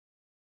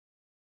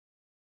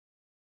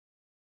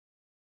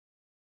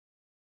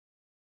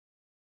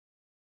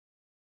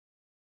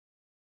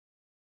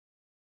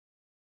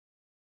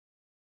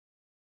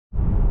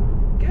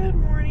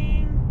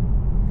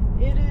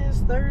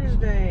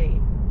Thursday,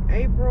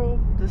 April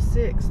the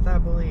 6th, I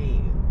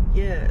believe.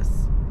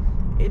 Yes,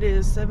 it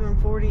is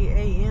 7:40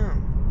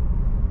 a.m.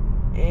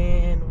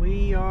 and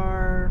we've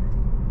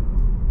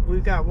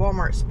got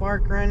Walmart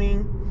Spark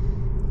running,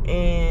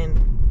 and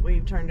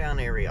we've turned down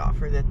every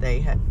offer that they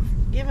have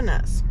given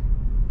us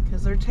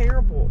because they're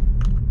terrible.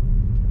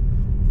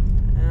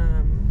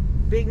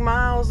 Big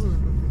miles,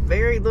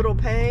 very little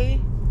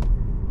pay.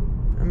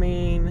 I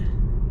mean,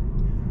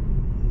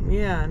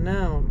 yeah,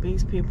 no,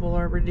 these people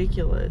are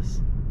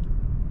ridiculous.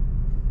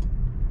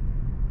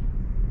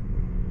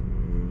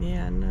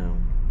 Yeah, no.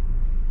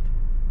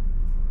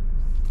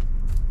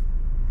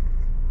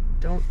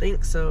 Don't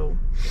think so.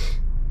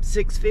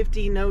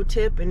 $6.50 no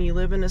tip, and you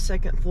live in a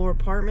second floor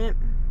apartment?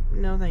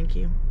 No, thank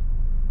you.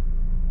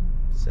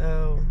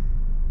 So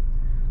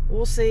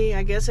we'll see.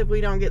 I guess if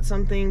we don't get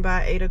something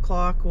by 8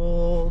 o'clock,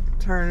 we'll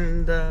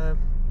turn the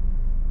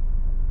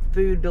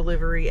food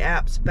delivery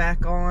apps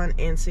back on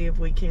and see if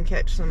we can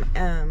catch some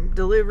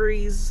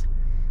deliveries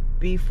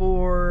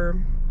before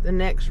the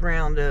next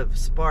round of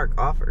Spark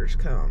offers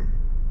come.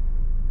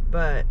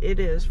 But it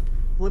is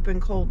flipping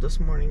cold this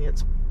morning.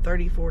 It's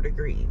 34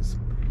 degrees.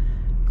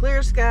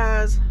 Clear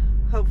skies.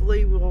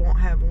 Hopefully we won't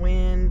have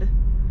wind,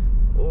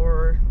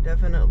 or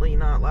definitely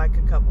not like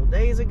a couple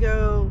days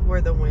ago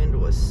where the wind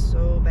was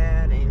so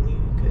bad and you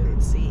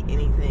couldn't see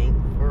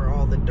anything for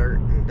all the dirt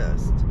and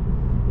dust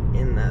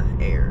in the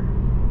air.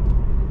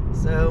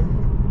 So,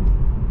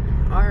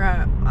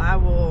 alright, I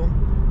will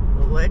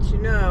let you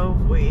know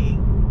if we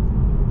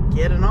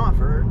get an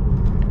offer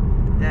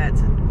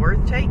that's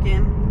worth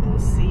taking. We'll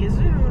see you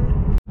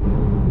soon.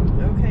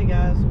 Okay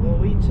guys, well,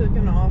 we took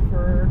an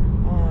offer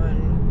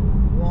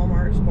on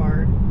Walmart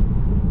Spark.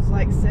 It's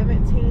like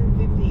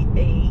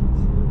 $17.58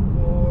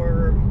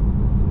 for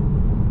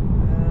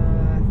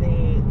I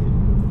think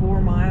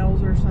 4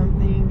 miles or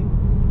something.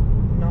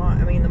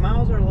 I mean, the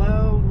miles are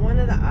low. One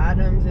of the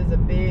items is a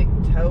big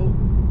tote,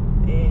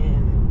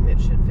 and it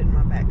should fit in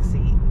my back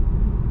seat.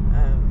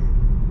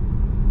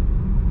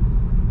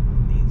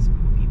 These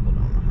people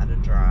don't know how to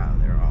drive.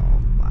 They're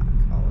all black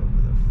all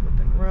over the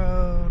flipping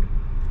road.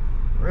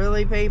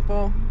 Really,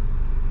 people?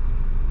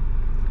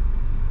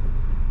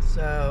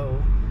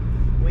 So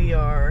we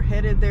are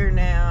headed there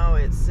now.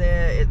 It's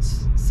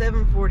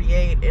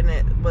 7:48, and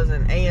it was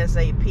an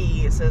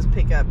ASAP. It says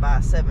pick up by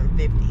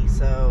 7:50.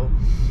 So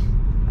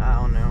I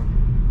don't know.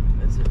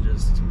 This is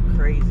just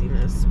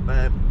craziness,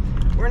 but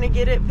we're gonna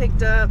get it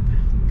picked up,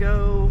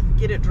 go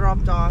get it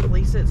dropped off. At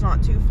least it's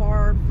not too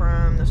far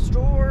from the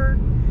store.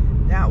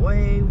 That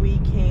way we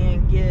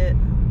can get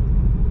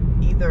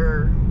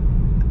either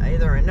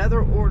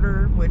another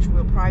order, which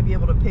we'll probably be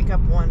able to pick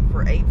up one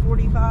for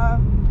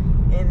 $8.45,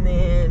 and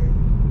then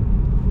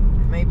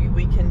maybe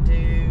we can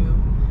do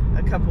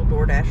a couple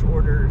DoorDash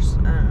orders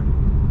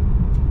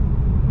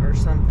or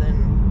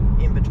something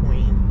in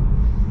between.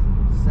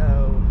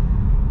 So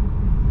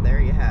there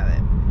you have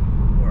it.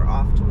 We're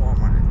off to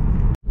Walmart.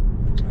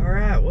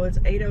 Alright, well, it's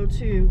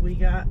 8:02. We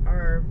got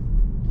our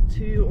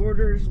 2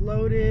 orders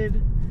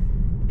loaded,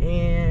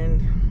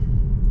 and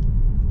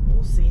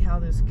we'll see how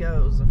this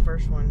goes. The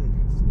first one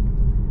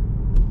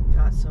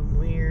got some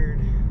weird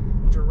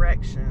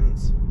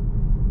directions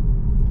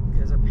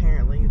because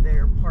apparently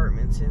their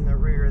apartment's in the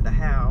rear of the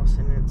house,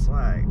 and it's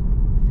like,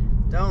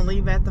 don't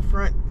leave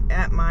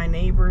at my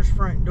neighbor's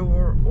front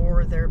door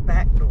or their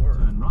back door.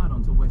 Turn right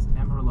onto West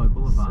Amarillo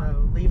Boulevard.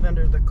 So leave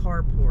under the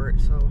carport.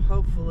 So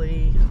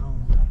hopefully,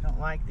 I don't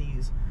like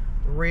these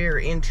rear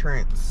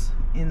entrance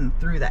in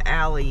through the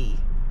alley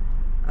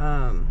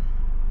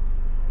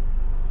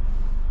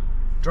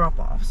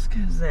drop-offs,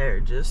 because they're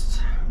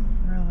just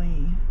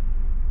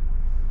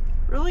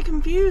really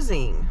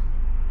confusing.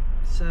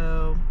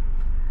 So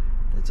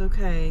that's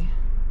okay.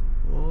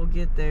 We'll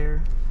get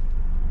there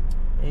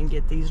and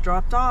get these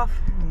dropped off,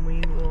 and we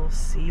will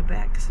see you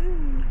back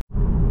soon.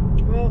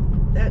 Well,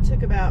 that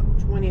took about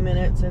 20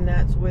 minutes, and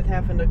that's with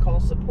having to call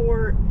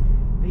support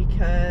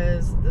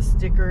because the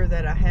sticker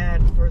that I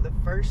had for the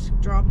first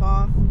drop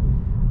off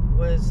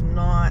was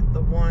not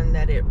the one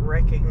that it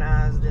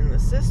recognized in the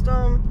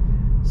system.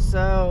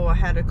 So I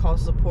had to call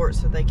support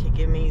so they could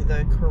give me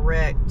the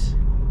correct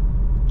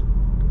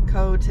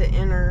code to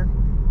enter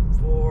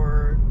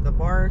for the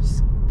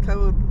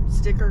barcode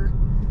sticker.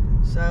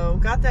 So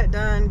got that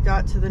done,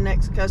 got to the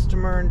next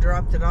customer and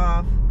dropped it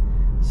off.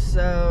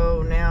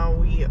 So now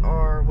we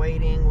are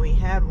waiting. We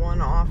had one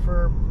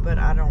offer, but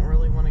I don't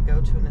really want to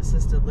go to an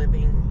assisted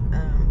living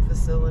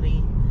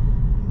facility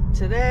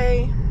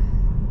today.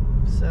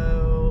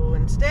 So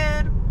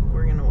instead,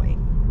 we're gonna wait.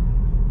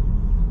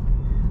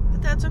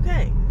 But that's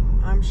okay.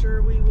 I'm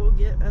sure we will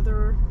get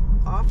other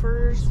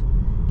offers,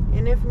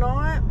 and if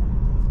not,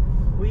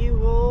 we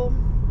will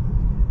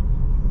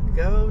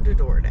go to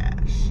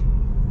DoorDash.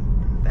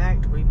 In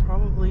fact, we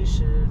probably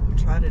should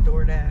try to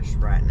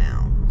DoorDash right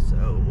now.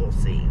 So we'll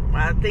see.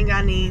 I think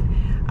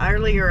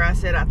earlier I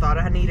said I thought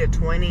I needed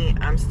 20.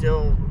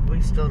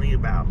 We still need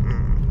about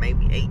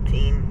maybe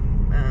 18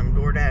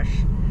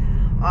 DoorDash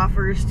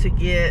offers to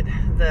get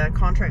the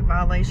contract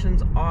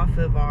violations off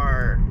of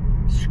our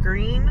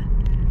screen.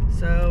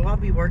 So I'll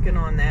be working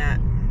on that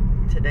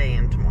today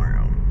and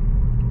tomorrow,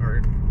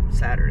 or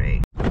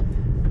Saturday.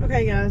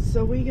 Okay guys,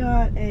 so we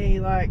got a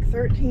like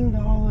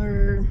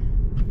 $13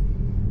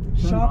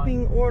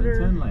 shopping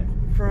order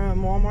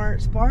from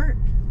Walmart Spark,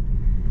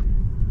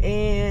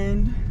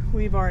 and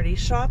we've already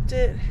shopped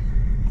it,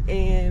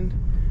 and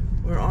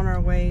we're on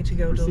our way to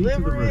go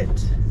deliver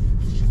it.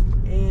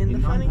 And the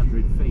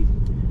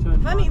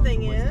funny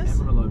thing is,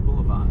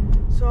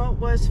 so it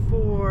was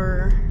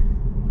for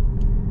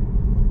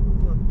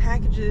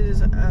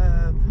packages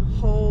of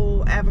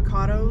whole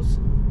avocados,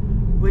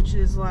 which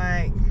is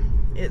like,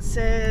 it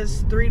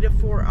says 3 to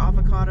 4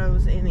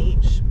 avocados in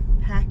each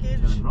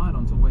package. Turn right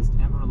onto West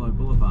Amarillo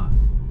Boulevard.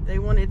 They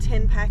wanted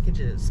 10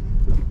 packages.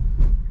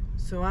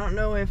 So I don't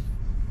know if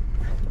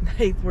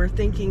they were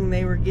thinking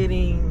they were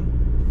getting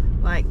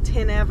like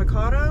 10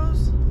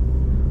 avocados,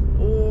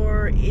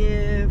 or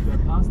if go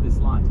past this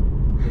light,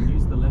 then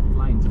use the left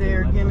lane to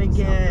they're gonna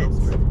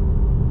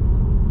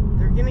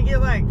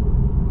get like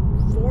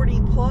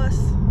 40 plus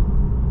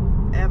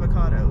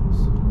avocados.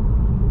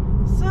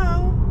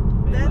 So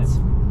that's,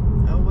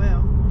 oh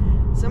well,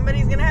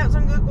 somebody's gonna have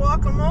some good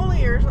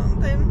guacamole or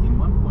something. In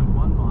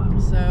 1.1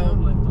 miles, so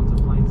turn left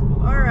onto Plains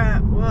Boulevard.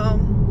 Alright, well,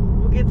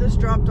 we'll get this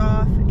dropped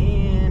off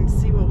and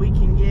see what we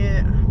can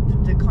get.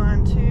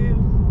 Decline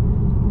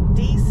 2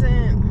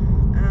 decent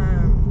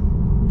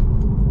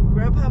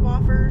Grubhub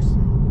offers.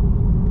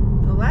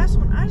 The last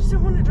one, I just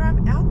didn't want to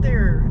drive out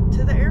there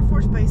to the Air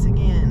Force Base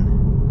again.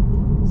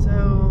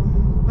 So,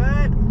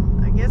 but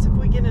I guess if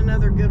we get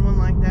another good one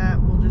like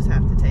that, we'll just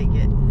have to take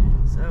it.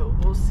 So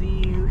we'll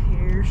see you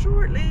here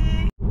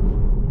shortly.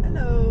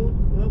 Hello,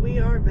 well, we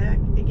are back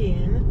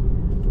again.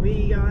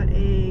 We got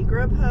a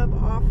Grubhub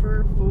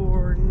offer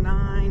for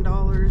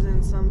 $9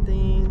 and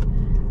something.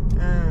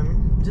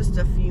 Just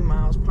a few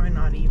miles, probably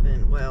not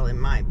even, well, it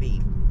might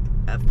be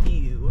a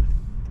few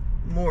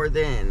more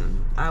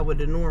than I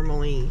would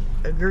normally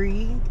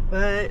agree,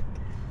 but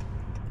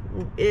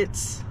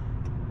it's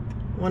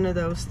one of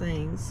those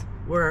things.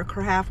 We're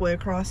halfway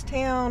across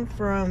town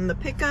from the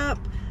pickup,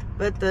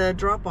 but the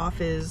drop-off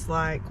is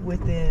like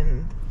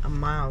within a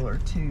mile or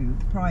two,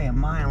 probably a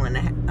mile and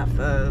a half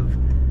of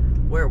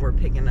where we're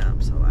picking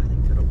up, so I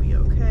think it'll be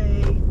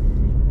okay.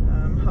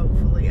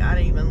 Hopefully,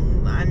 I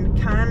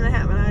kind of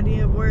have an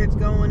idea of where it's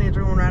going. It's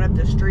going right up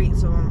the street,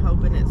 so I'm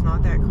hoping it's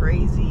not that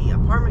crazy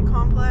apartment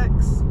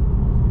complex.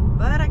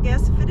 But I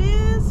guess if it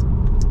is,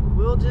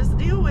 we'll just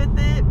deal with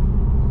it.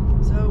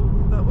 So,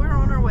 but we're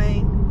on our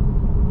way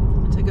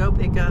to go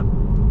pick up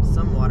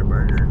some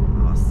Whataburger.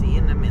 I'll see you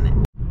in a minute.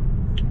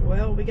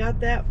 Well, we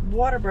got that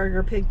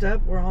Whataburger picked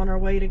up. We're on our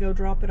way to go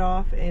drop it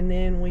off, and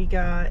then we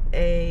got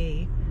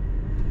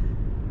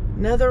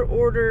another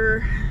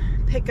order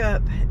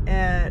pickup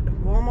at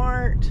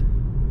Walmart,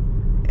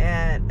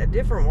 at a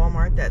different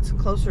Walmart that's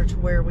closer to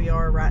where we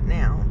are right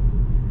now,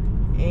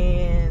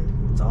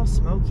 and it's all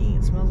smoky.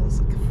 It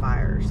smells like a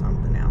fire or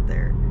something out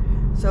there.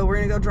 So we're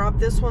gonna go drop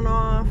this one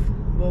off.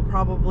 We'll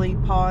probably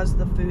pause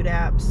the food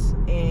apps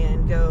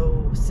and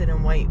go sit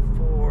and wait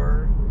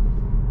for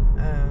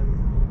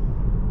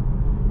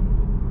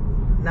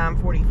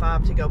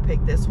 9:45 to go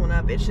pick this one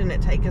up. It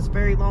shouldn't take us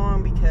very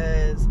long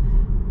because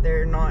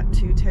they're not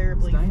too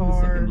terribly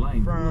far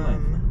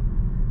from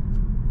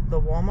the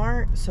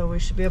Walmart, so we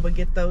should be able to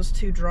get those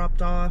two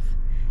dropped off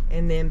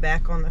and then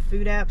back on the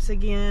food apps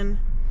again.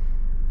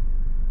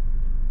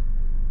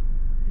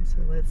 So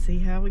let's see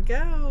how it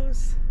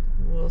goes.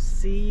 We'll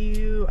see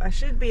you. I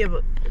should be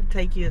able to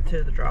take you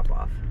to the drop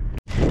off.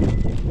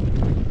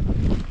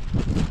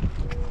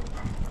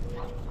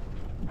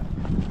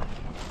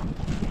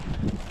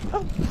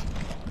 Oh.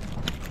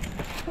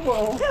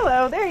 Hello.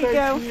 Hello, there you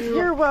go.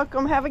 You're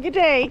welcome. Have a good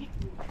day.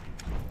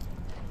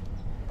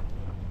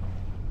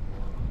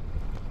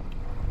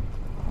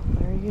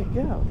 There you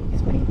go.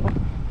 These people.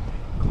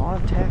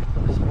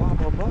 Contactless, blah,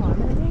 blah, blah.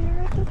 And then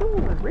they're at the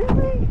door.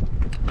 Really?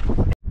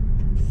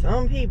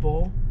 Some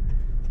people,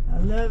 I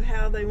love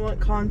how they want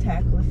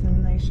contactless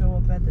and they show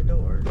up at the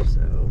door.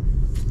 So,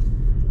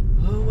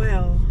 oh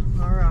well.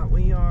 Alright,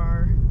 we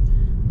are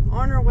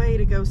on our way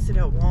to go sit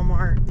at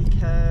Walmart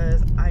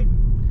because I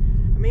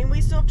mean,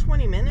 we still have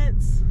 20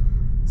 minutes.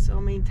 So,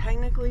 I mean,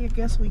 technically, I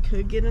guess we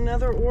could get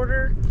another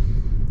order.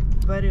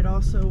 But it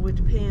also would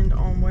depend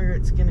on where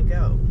it's going to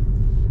go.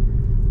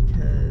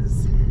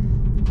 Because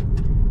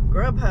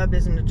Grubhub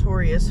is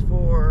notorious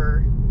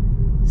for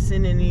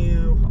sending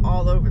you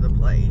all over the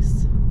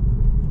place.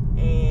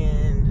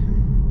 And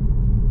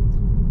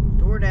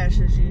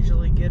DoorDash is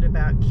usually good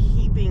about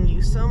keeping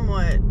you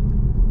somewhat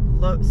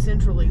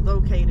centrally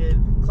located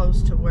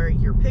close to where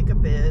your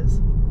pickup is.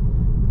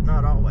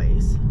 Not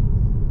always.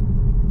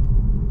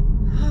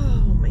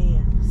 Oh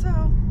man,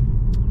 so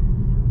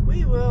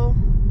we will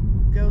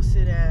go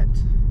sit at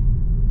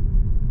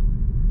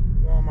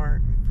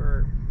Walmart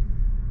for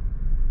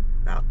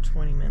about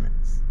 20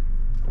 minutes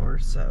or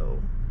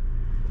so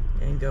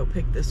and go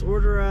pick this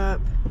order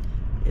up.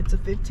 It's a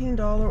 $15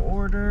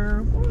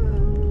 order.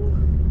 Whoa.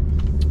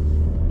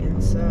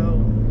 And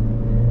so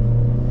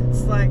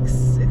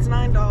it's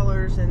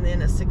 $9 and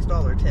then a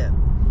 $6 tip.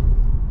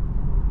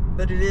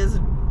 But it is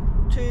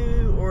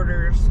 2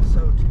 orders,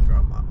 so 2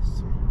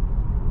 drop-offs.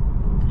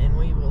 And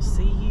we will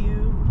see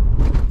you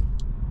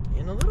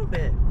in a little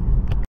bit.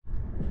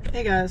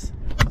 Hey guys,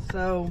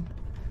 so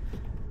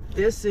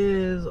this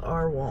is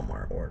our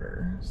Walmart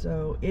order.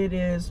 So it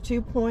is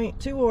 2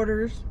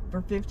 orders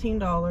for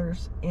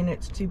 $15 and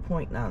it's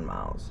 2.9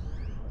 miles.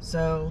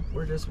 So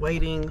we're just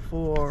waiting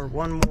for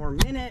 1 more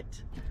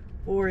minute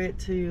for it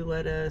to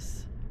let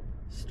us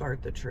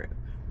start the trip.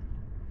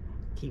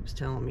 Keeps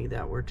telling me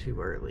that we're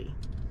too early.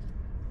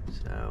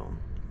 So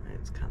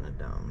it's kind of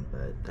dumb,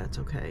 but that's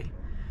okay.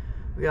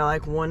 We got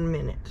like 1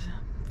 minute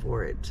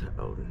for it to,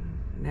 oh,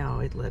 now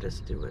it let us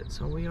do it.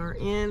 So we are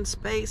in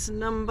space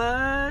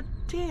number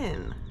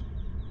 10.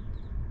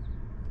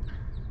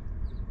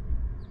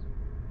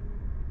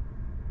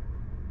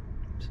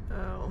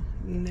 So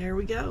there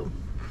we go.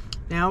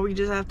 Now we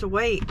just have to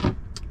wait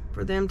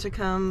for them to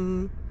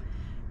come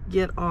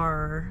get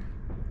our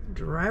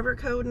driver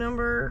code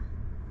number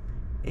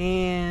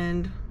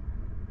and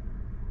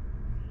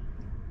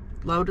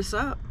load us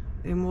up,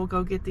 and we'll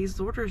go get these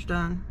orders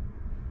done.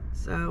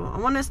 So I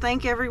want to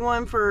thank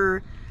everyone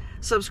for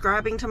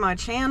subscribing to my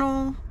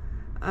channel.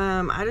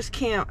 I just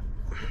can't,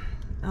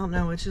 I don't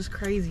know, it's just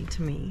crazy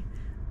to me,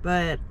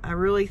 but I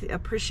really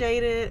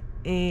appreciate it,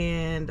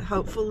 and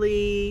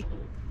hopefully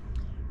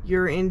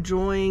you're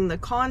enjoying the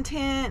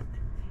content.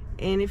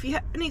 And if you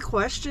have any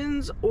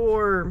questions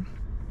or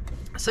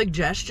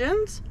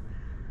suggestions,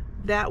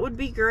 that would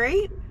be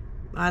great.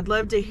 I'd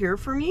love to hear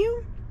from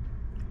you.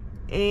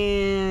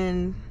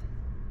 And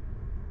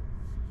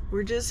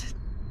we're just,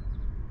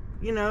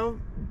 you know,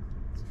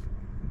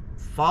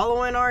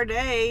 following our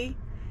day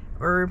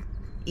or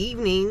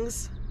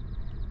evenings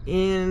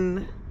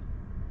in,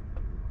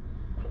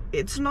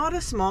 it's not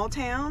a small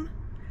town,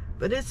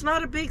 but it's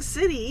not a big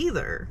city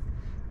either.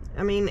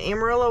 I mean,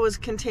 Amarillo is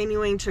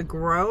continuing to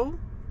grow,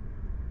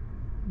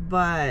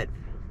 but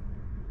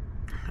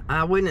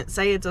I wouldn't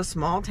say it's a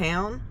small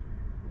town,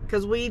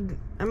 because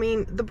I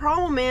mean, the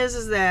problem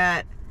is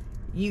that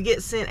you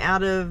get sent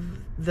out of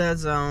the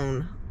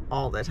zone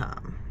all the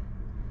time.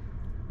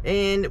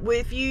 And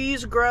if you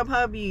use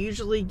Grubhub, you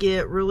usually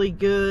get really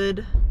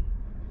good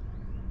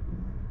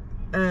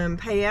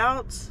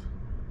payouts,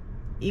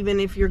 even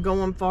if you're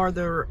going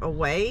farther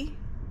away,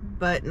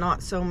 but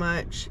not so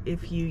much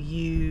if you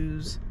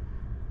use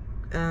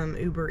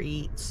Uber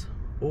Eats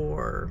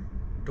or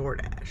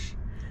DoorDash.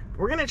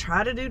 We're gonna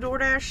try to do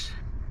DoorDash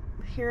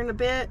here in a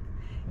bit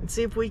and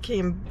see if we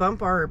can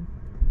bump our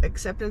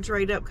acceptance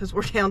rate up, because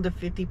we're down to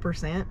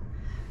 50%.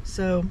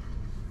 So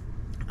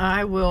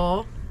I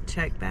will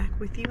check back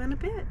with you in a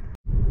bit.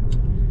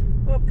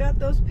 Well, I've got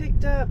those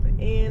picked up,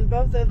 and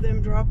both of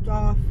them dropped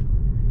off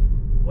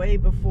way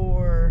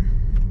before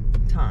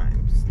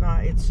time.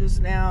 It's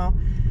just now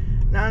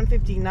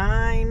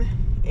 9:59,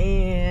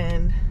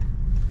 and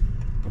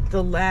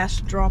the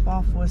last drop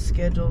off was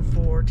scheduled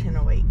for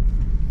 10:08.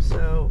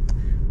 So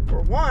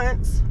for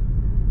once,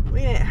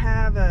 we didn't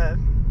have a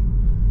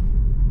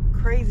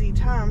crazy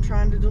time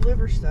trying to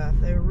deliver stuff.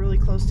 They were really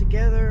close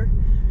together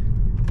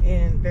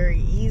and very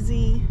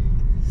easy.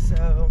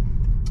 So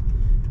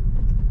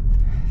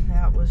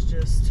that was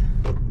just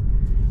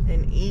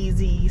an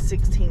easy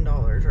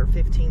 $16 or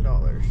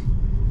 $15.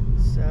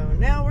 So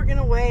now we're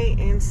gonna wait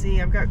and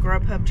see. I've got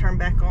Grubhub turned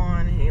back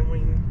on, and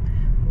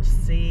we'll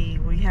see.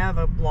 We have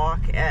a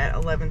block at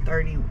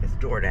 11:30 with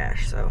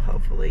DoorDash, so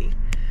hopefully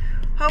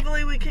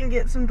we can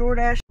get some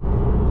DoorDash.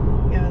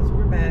 Guys,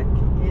 we're back.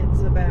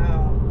 It's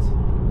about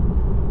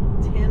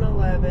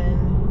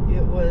 10:11.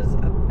 It was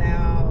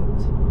about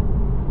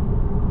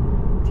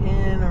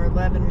 10 or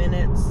 11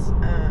 minutes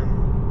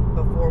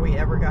before we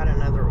ever got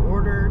another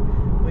order.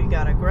 We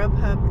got a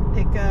Grubhub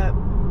pickup,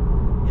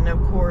 and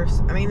of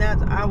course, I mean,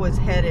 I was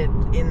headed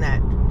in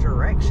that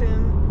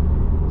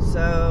direction,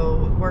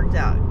 so it worked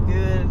out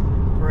good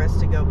for us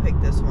to go pick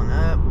this one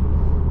up.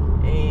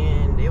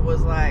 And it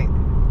was like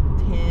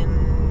 10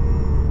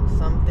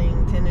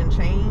 and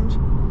change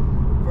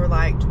for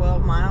like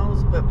 12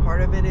 miles, but part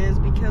of it is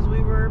because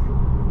we were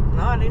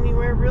not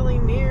anywhere really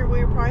near.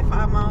 We were probably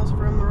 5 miles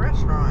from the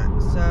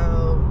restaurant,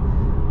 so,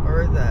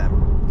 or the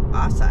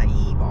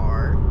acai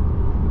bar.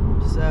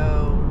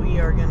 So we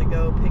are gonna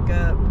go pick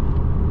up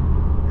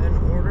an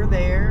order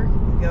there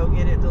and go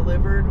get it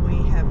delivered.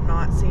 We have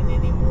not seen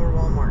any more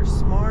Walmart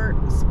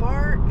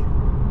Spark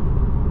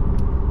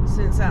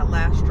since that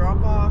last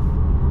drop off.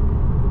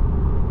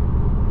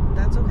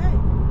 That's okay.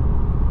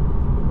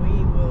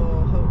 We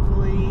will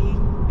hopefully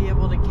be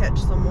able to catch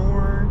some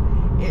more.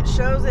 It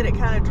shows that it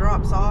kind of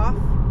drops off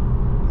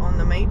on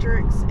the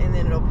matrix, and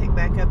then it'll pick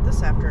back up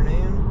this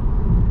afternoon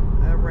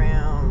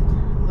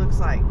around, looks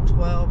like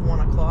 1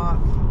 o'clock.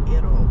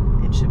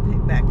 It should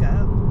pick back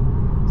up,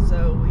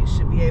 so we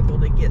should be able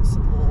to get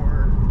some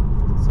more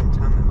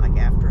sometime like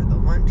after the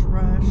lunch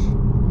rush,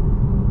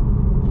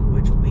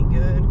 which will be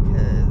good,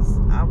 because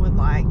I would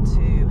like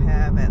to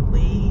have at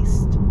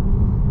least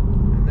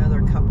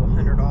another couple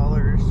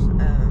 $100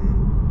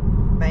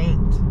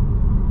 banked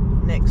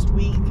next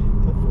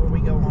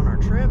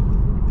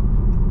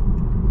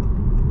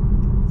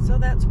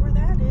that's where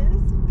that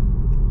is.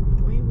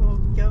 We will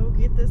go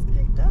get this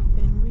picked up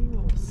and we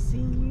will see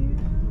you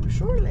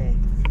shortly.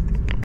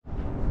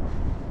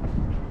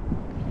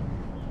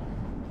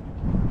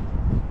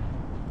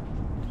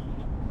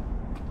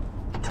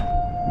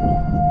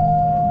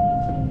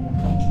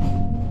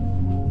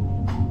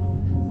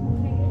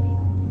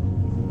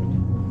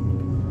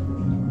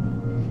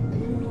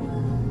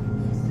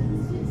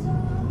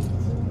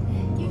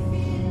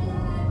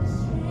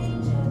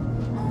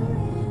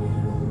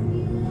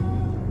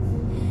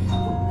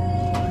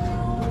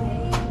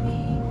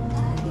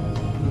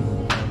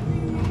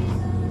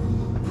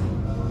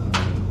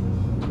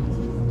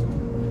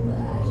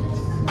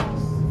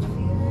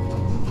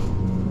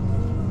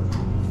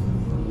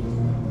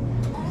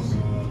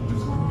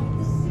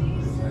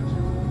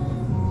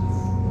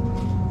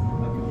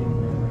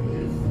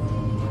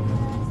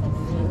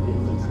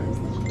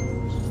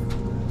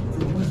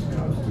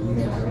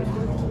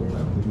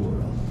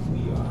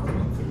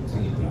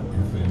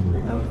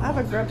 I have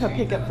a grandpa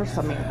pickup for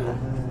Samantha.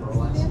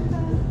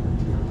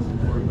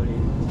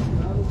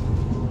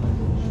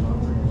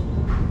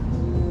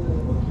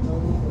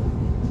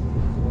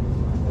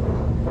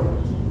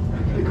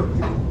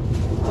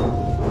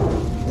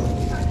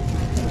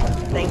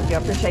 Thank you, I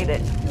appreciate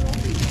it.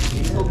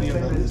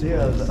 Yeah,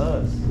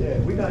 us. Yeah,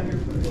 we got here.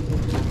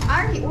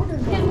 I already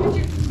ordered them. Thank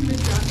you.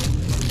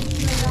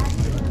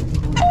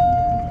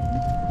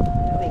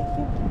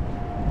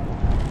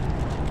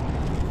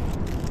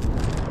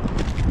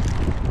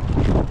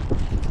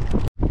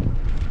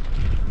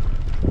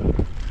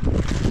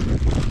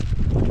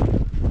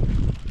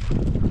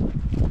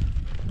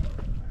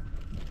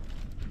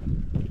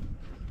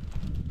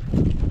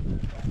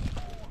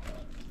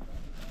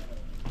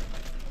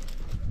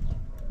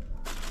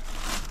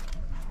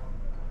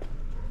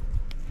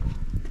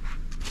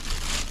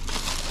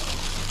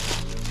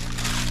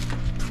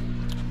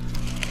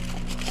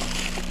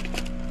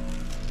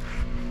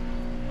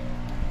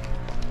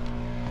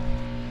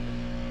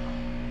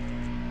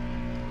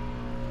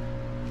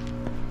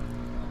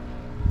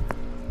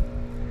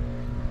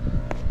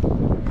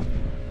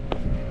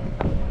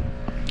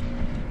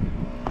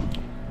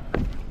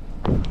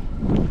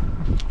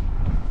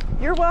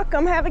 You're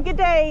welcome. Have a good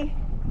day.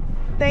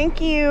 Thank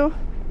you.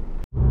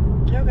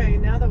 Okay,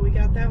 now that we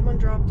got that one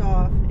dropped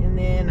off, and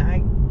then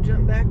I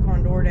jumped back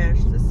on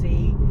DoorDash to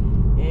see,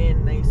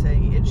 and they say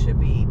it should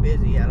be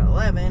busy at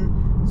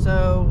 11.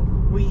 So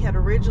we had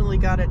originally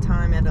got a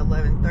time at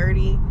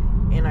 11:30,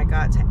 and I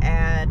got to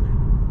add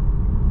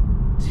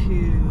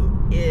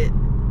to it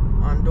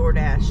on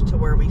DoorDash to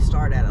where we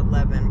start at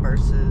 11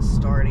 versus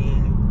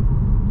starting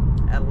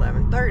at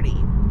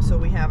 11:30. So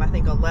we have, I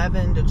think,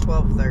 11 to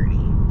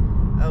 12:30.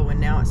 Oh,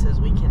 and now it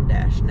says we can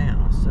dash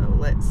now. So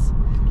let's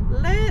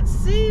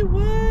see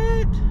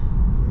what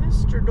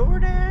Mr.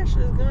 DoorDash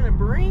is going to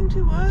bring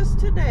to us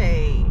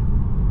today.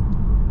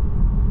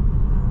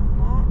 I'm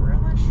not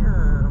really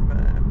sure,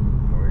 but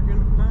we're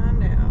going to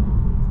find out.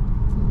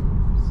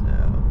 So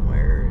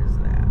where is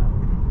that?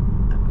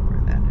 I know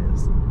where that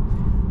is.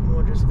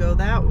 We'll just go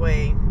that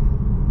way,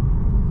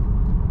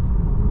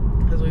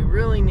 because we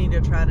really need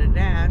to try to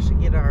dash and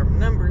get our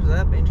numbers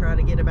up and try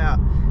to get about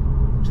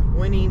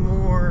 20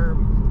 more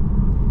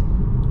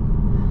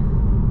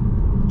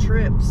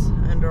trips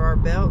under our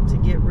belt to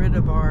get rid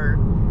of our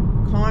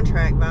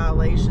contract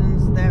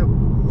violations that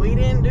we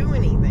didn't do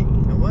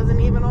anything. It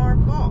wasn't even our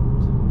fault,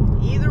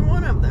 either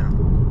one of them.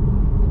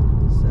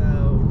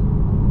 So,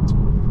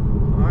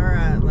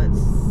 alright, let's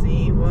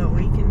see what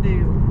we can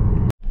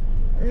do.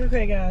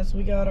 Okay guys,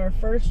 we got our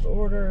first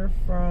order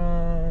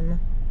from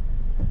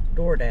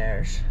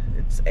DoorDash.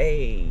 It's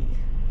a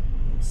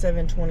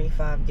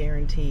 $7.25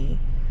 guarantee.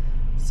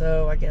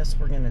 So I guess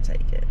we're gonna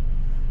take it.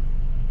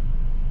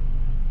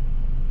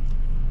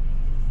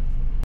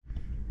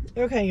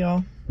 Okay,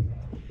 y'all.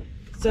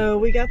 So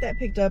we got that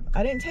picked up.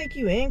 I didn't take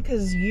you in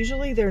because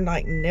usually they're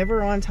like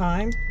never on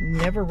time,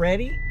 never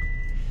ready.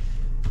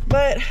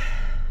 But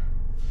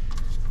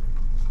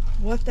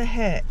what the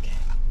heck?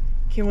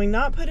 Can we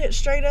not put it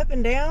straight up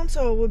and down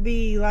so it would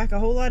be like a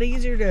whole lot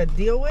easier to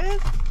deal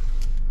with?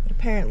 But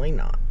apparently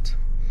not.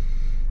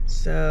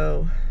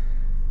 So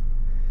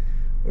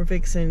we're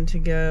fixing to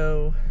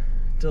go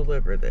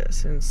deliver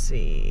this and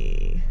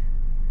see.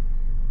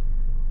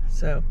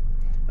 So,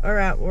 all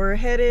right, we're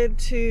headed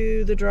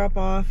to the drop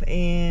off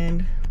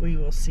and we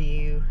will see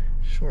you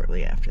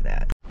shortly after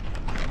that.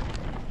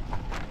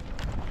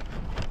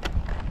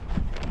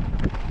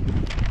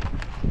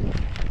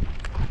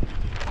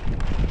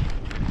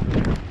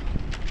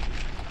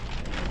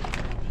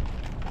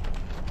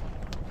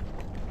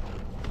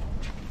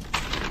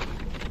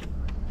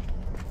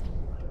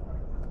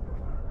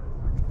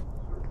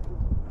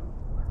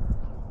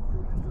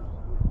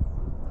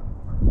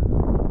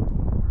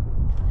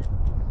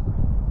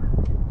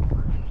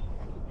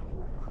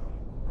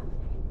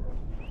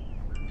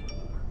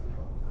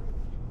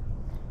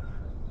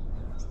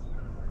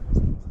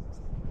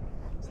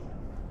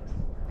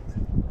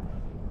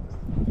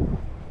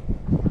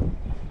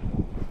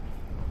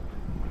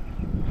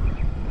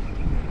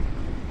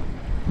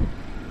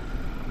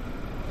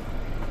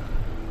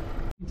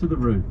 to the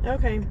route.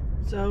 Okay,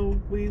 so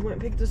we went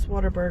and picked this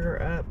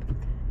Whataburger up,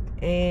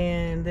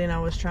 and then I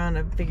was trying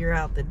to figure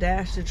out the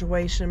dash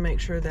situation, make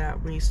sure that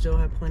we still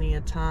have plenty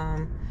of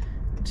time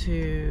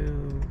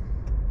to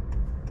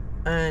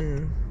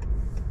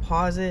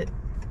unpause it,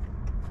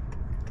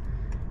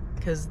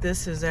 because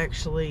this is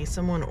actually,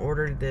 someone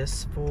ordered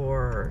this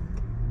for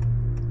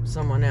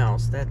someone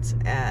else that's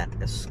at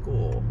a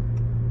school,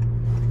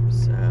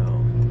 so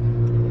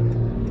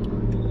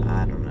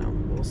I don't know,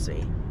 we'll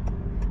see.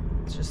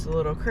 It's just a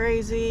little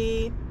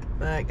crazy,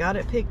 but got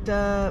it picked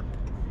up,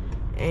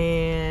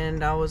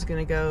 and I was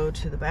gonna go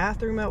to the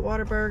bathroom at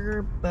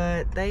Whataburger,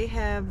 but they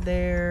have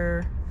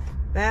their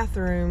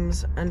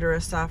bathrooms under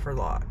a cipher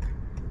lock,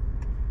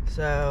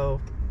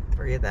 so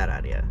forget that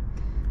idea.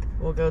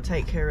 We'll go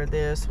take care of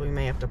this. We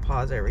may have to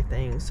pause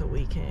everything so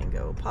we can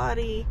go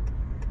potty,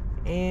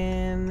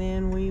 and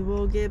then we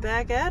will get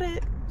back at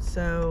it.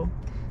 So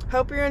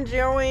hope you're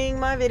enjoying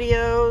my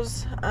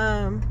videos.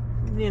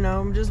 You know,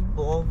 I'm just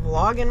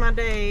vlogging my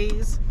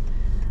days,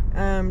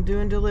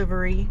 doing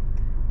delivery,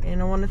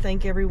 and I want to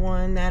thank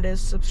everyone that is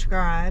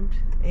subscribed,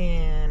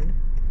 and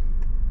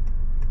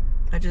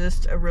I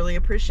really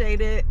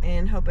appreciate it,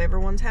 and hope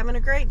everyone's having a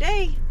great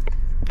day.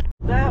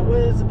 That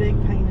was a big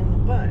pain in the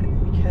butt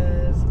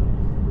because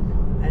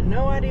I had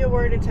no idea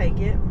where to take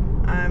it.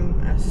 I'm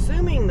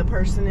assuming the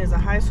person is a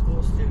high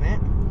school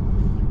student.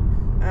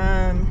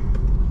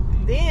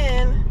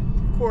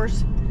 Then, of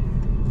course,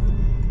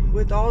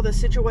 with all the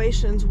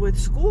situations with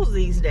schools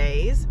these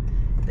days,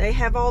 they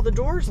have all the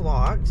doors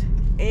locked,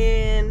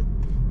 and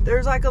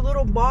there's like a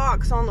little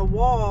box on the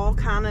wall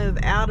kind of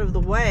out of the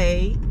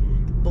way,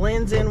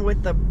 blends in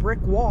with the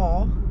brick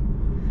wall.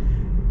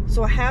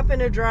 So I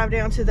happened to drive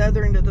down to the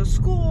other end of the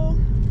school,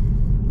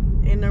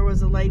 and there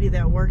was a lady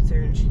that worked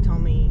there, and she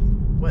told me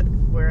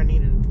where I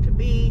needed to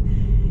be,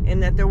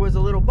 and that there was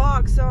a little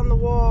box on the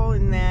wall,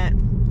 and that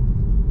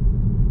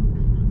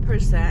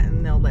push that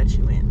and they'll let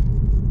you in.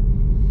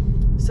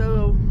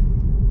 So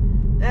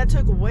that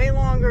took way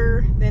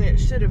longer than it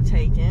should have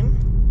taken.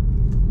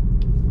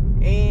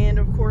 And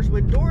of course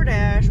with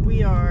DoorDash,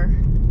 we are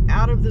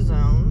out of the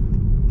zone,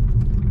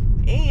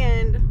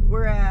 and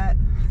we're at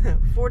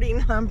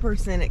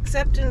 49%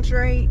 acceptance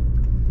rate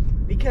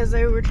because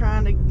they were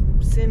trying to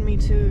send me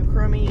to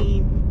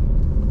crummy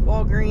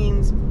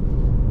Walgreens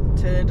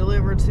to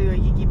deliver to a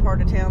yucky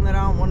part of town that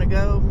I don't want to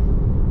go.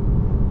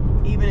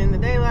 Even in the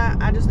daylight,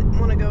 I just didn't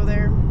want to go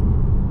there.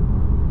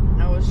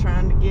 I was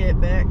trying to get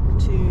back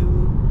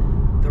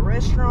to the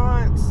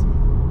restaurants,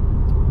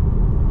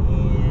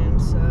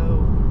 and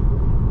so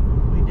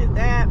we did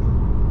that,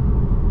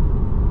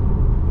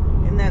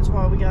 and that's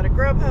why we got a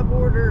Grubhub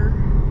order,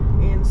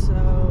 and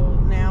so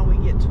now we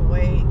get to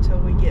wait till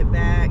we get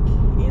back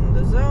in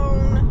the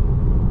zone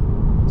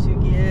to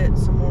get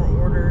some more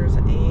orders,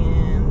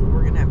 and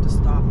we're gonna have to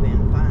stop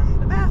and find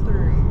the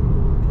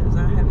bathroom because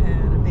I have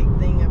had a big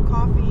thing of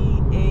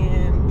coffee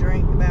and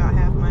drank about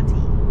half my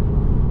tea.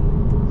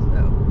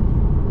 So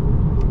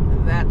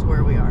that's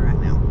where we are right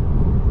now.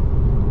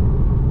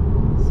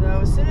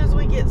 So as soon as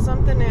we get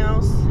something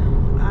else,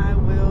 I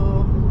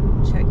will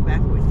check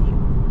back with you.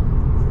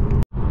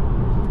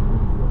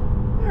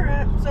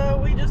 Alright, so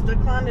we just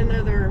declined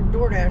another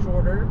DoorDash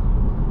order,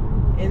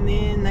 and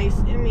then they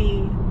sent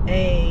me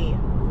a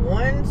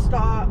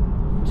 1-stop,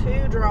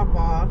 2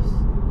 drop-offs,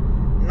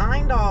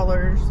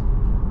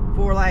 $9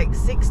 for like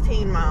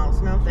 16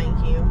 miles. No thank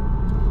you.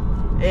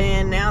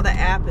 And now the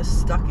app is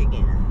stuck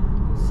again,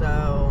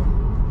 so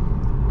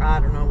I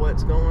don't know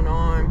what's going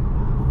on.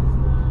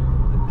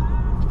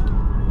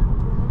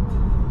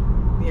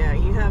 Yeah,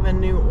 you have a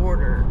new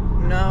order.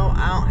 No,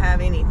 I don't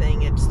have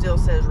anything. It still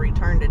says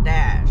return to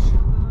Dash.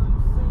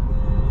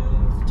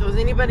 So is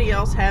anybody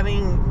else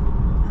having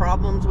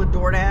problems with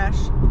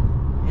DoorDash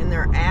in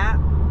their app?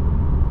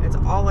 It's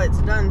all it's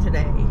done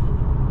today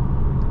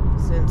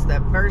since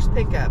that first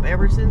pickup.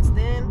 Ever since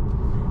then,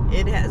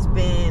 it has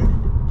been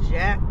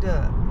jacked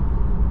up.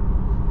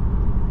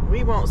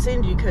 We won't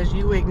send you because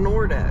you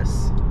ignored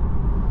us.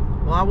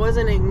 Well, I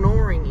wasn't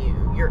ignoring you.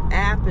 Your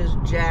app is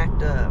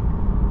jacked up.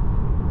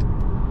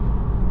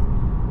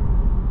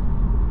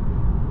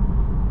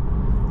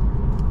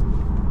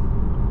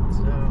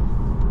 So,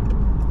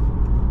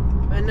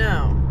 but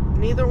no,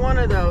 neither one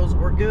of those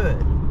were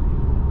good.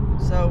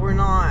 So we're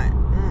not.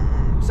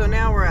 So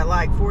now we're at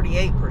like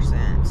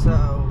 48%. So, I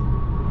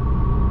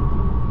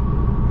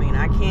mean,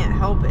 I can't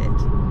help it.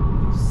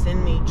 You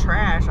send me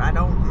trash, I'm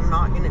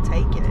not going to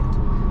take it.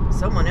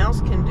 Someone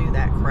else can do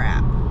that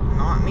crap,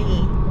 not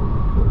me.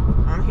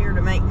 I'm here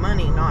to make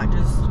money, not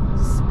just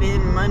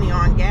spend money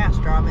on gas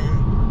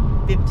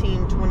driving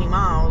 15, 20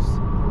 miles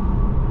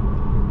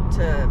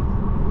to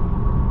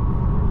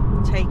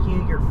take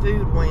you your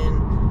food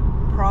when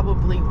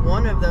probably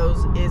one of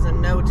those is a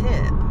no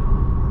tip.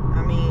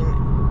 I mean,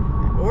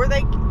 or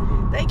they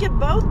could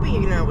both be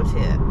no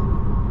tip.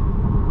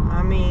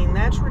 I mean,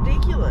 that's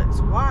ridiculous.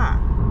 Why?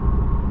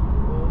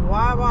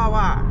 Why?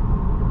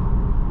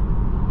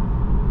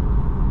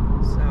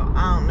 So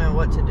I don't know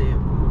what to do.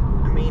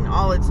 I mean,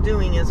 all it's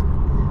doing is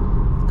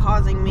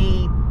causing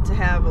me to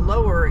have a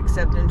lower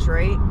acceptance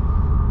rate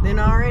than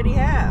I already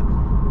have.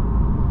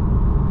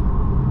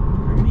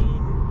 I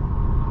mean,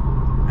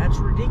 that's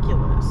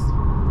ridiculous.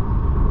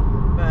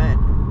 But,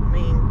 I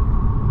mean,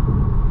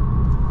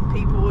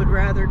 people would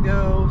rather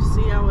go,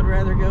 I would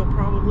rather go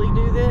probably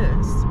do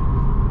this.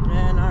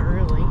 Nah, not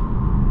really.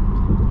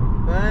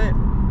 But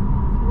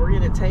we're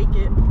going to take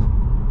it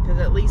because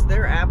at least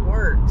their app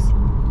works.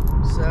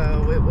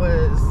 So it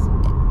was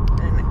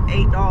an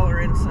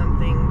 $8 and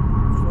something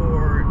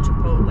for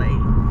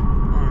Chipotle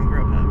on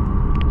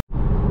Grubhub.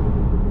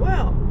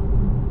 Well,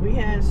 we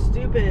had a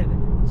stupid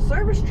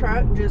service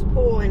truck just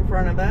pull in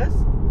front of us.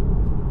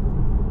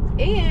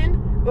 And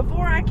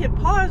before I could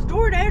pause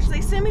DoorDash,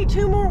 they sent me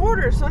 2 more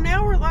orders. So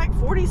now we're like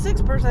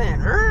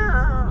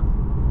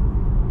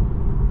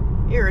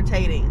 46%.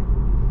 Irritating.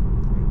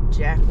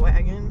 Jack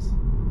wagons.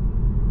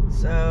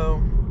 So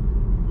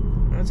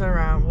that's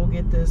alright. We'll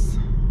get this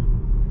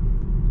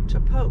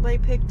Chipotle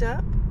picked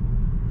up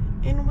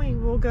and we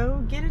will go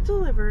get it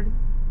delivered.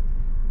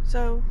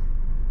 So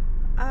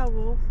I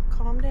will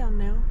calm down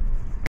now.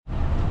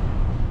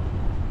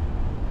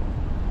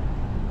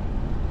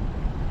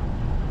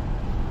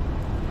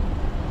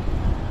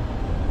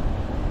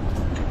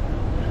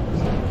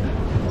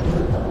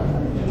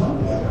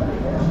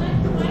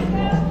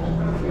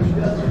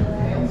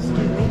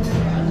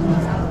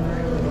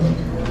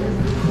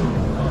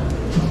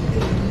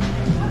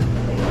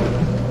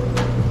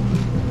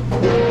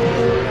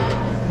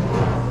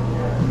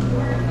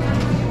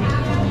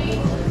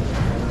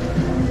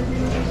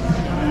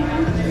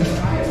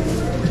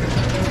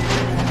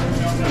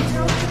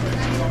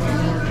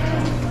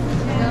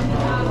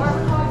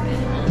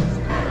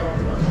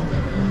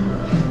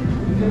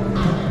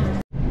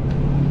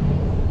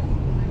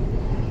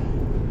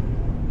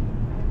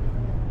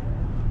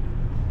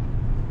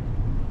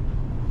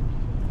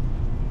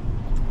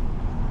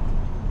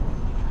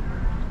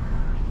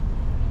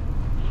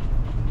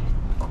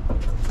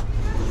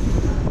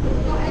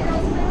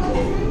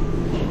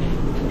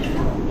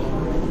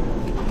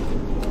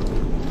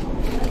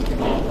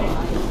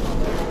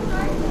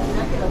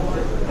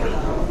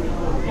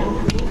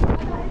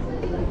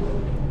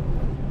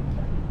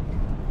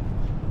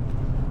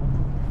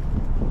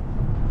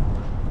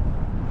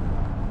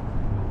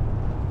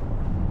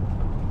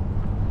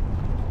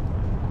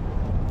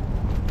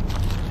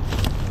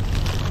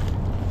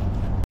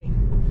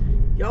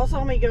 Y'all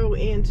saw me go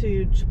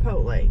into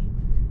Chipotle,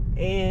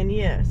 and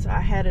yes,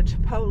 I had a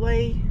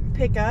Chipotle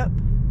pickup,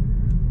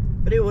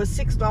 but it was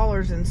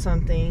 $6 and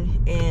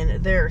something,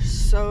 and they're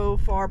so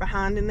far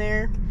behind in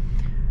there.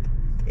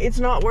 It's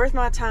not worth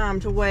my time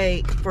to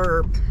wait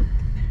for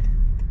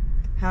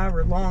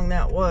however long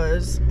that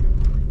was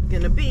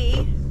gonna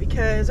be,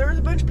 because there was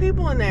a bunch of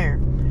people in there.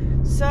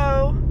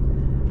 So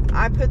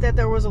I put that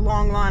there was a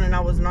long line and I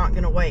was not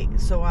gonna wait,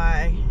 so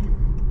I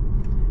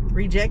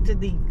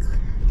rejected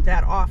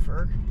that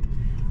offer.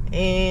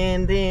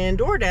 And then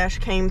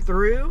DoorDash came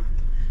through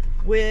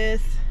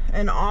with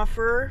an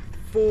offer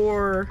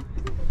for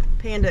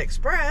Panda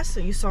Express. So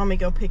you saw me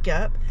go pick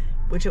up,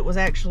 which it was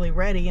actually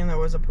ready, and there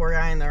was a poor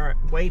guy in there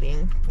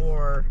waiting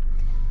for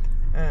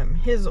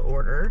his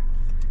order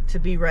to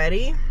be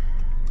ready.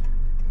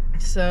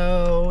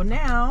 So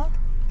now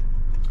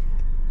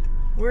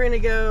we're gonna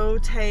go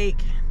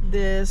take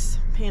this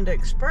Panda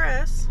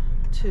Express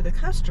to the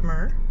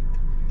customer,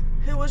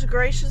 who was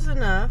gracious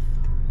enough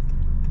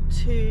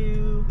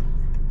to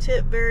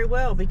tip very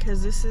well,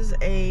 because this is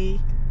a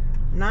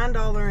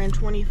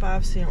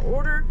 $9.25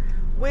 order,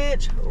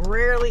 which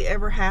rarely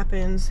ever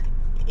happens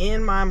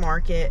in my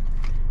market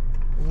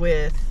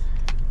with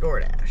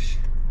DoorDash.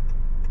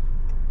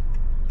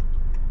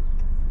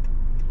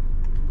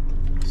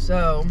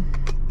 So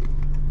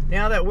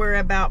now that we're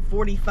about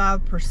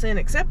 45%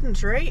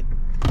 acceptance rate,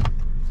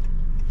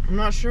 I'm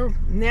not sure.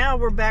 Now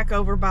we're back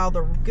over by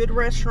the good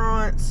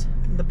restaurants,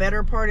 the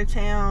better part of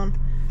town,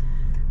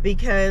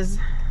 because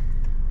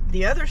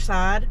the other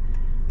side,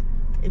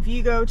 if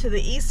you go to the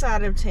east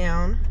side of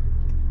town,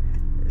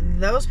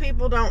 those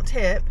people don't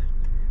tip,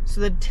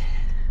 so the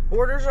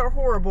orders are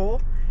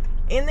horrible.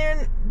 And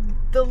then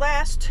the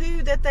last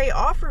 2 that they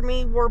offered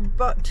me were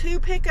but 2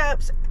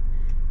 pickups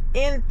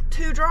and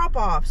 2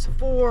 drop-offs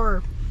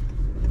for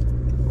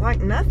like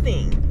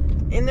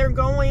nothing, and they're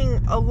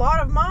going a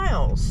lot of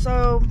miles.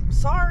 So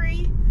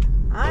sorry,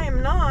 I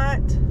am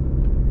not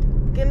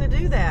gonna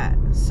do that.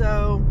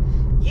 So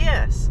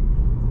yes,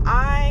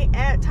 I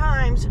at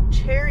times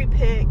cherry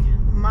pick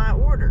my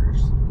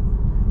orders,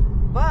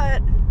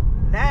 but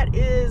that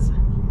is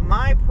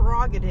my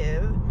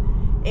prerogative.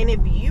 And if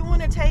you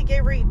want to take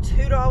every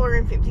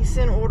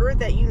 $2.50 order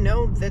that you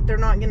know that they're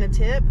not going to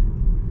tip,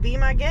 be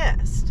my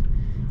guest.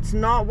 It's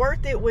not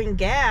worth it when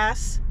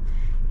gas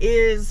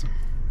is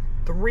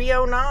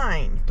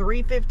 $3.09,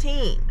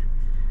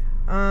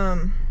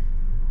 $3.15.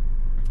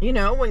 You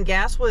know, when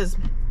gas was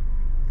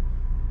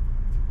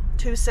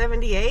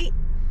 $2.78,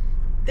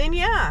 then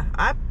yeah,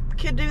 I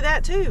could do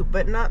that too,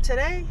 but not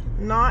today.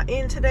 Not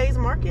in today's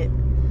market.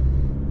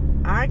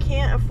 I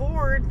can't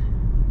afford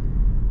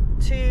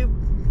to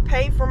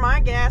pay for my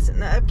gas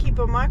and the upkeep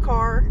of my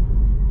car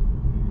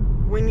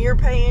when you're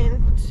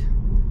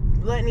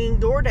letting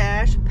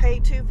DoorDash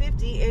pay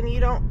 $2.50 and you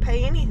don't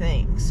pay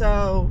anything.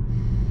 So,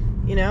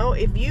 you know,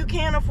 if you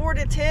can't afford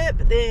a tip,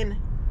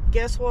 then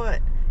guess what?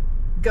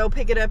 Go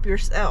pick it up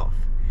yourself.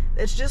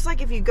 It's just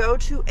like if you go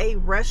to a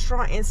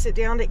restaurant and sit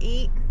down to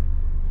eat.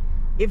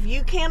 If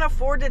you can't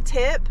afford a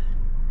tip,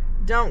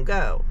 don't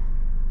go.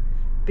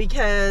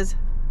 Because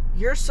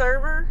your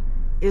server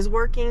is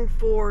working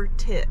for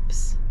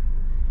tips.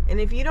 And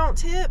if you don't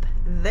tip,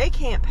 they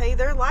can't pay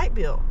their light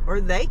bill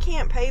or they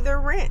can't pay their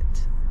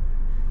rent.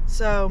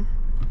 So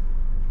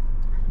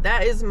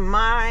that is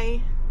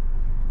my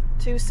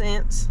 2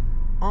 cents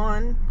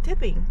on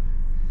tipping.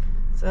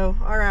 So,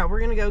 all right, we're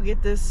gonna go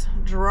get this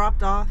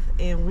dropped off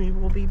and we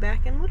will be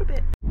back in a little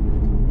bit.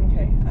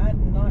 Okay, I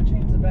did not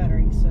change the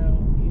battery, so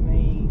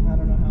I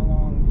don't know how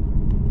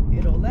long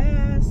it'll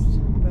last,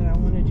 but I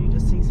wanted you to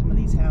see some of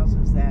these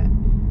houses that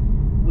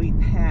we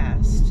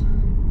passed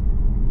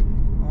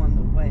on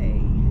the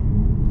way.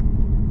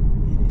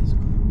 It is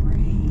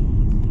crazy.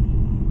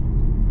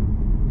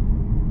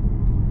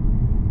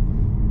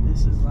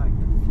 This is like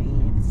the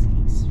fancy,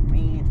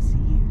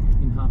 schmancy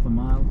In half a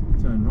mile,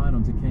 turn right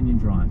onto Canyon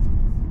Drive.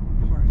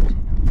 part of town.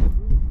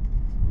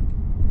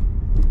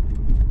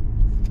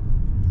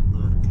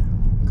 Look,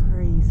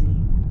 crazy.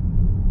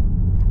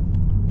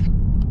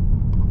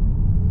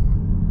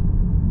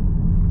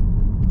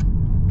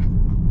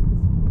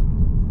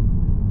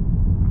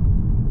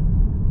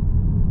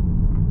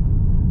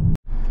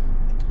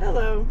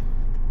 Hello.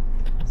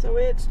 So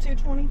it's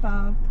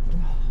 2:25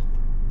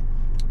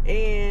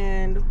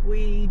 and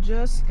we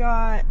just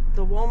got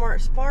the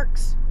Walmart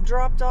Sparks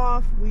dropped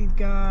off. We've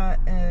got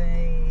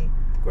a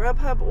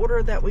Grubhub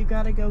order that we've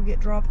got to go get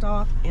dropped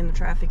off, and the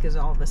traffic is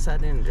all of a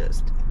sudden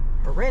just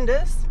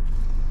horrendous.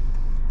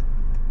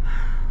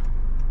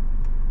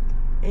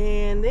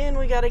 And then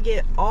we got to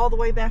get all the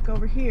way back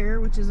over here,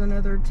 which is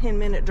another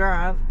 10-minute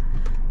drive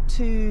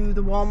to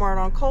the Walmart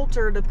on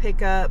Coulter to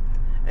pick up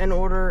an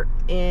order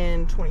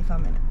in 25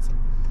 minutes.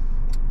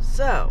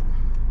 So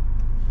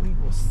we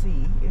will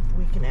see if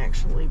we can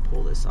actually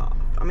pull this off.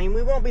 I mean,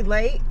 we won't be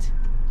late,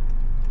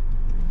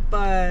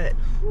 but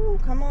whew,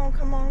 come on,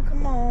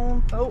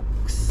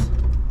 folks.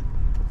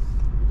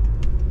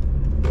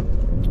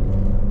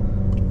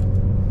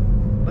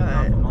 But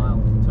Half a mile,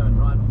 turn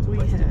right onto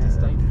West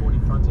Interstate 40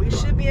 frontage we drive.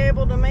 should be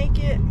able to make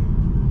it,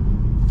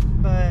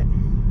 but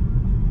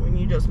when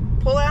you just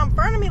pull out in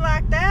front of me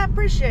like that,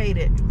 appreciate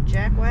it,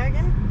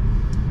 jackwagon.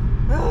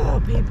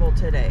 Oh, people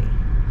today.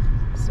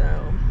 So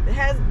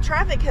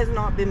traffic has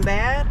not been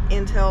bad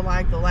until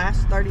like the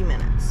last 30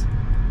 minutes.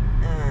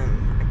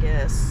 I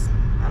guess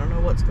I don't know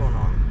what's going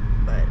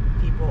on, but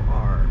people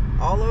are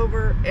all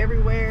over,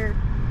 everywhere,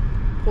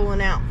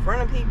 pulling out in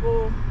front of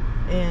people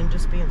and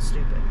just being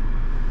stupid.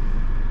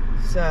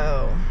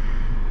 So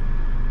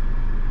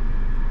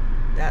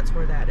that's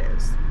where that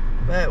is.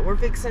 But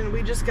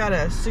we just got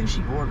a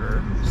sushi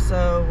order,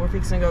 so we're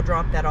fixing to go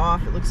drop that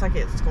off. It looks like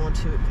it's going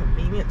to a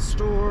convenience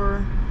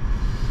store.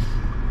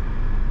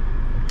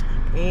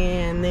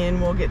 And then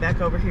we'll get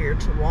back over here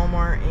to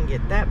Walmart and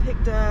get that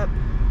picked up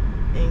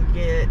and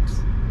get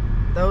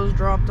those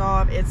dropped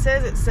off. It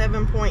says it's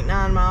 7.9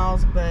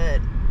 miles, but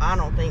I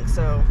don't think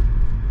so.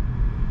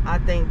 I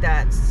think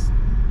that's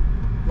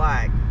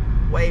like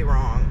way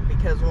wrong,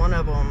 because one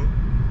of them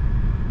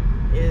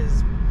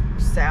is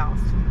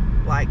south,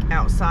 like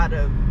outside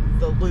of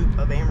the loop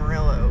of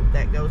Amarillo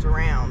that goes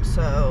around.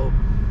 So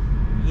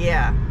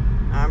yeah,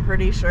 I'm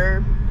pretty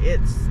sure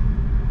it's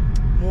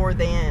more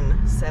than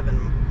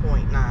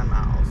 7.9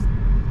 miles,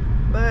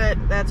 but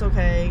that's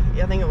okay.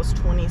 I think it was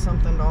 $20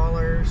 something,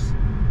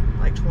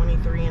 like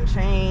 23 and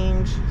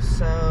change,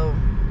 so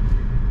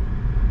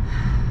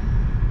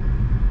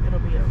it'll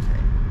be okay.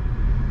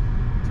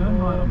 Turn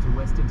right onto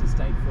West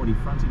Interstate 40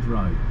 frontage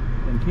road.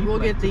 Then keep We'll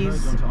left get to merge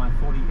these- onto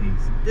I-40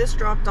 East. This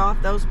dropped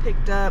off, those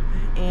picked up,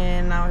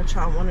 and I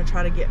want to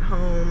try to get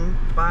home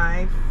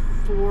by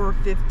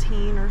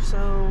 4:15 or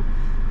so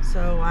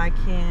I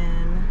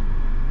can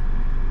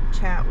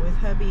chat with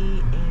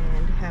hubby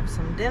and have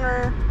some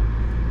dinner.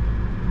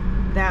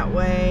 That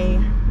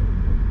way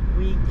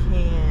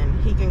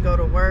he can go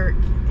to work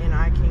and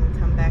I can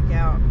come back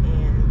out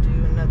and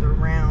do another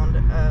round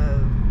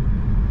of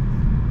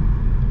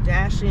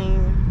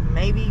dashing.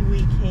 Maybe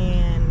we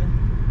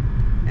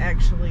can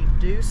actually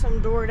do some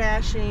door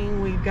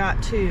dashing. We've got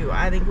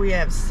I think we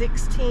have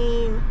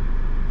 16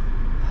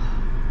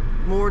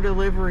 more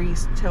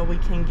deliveries till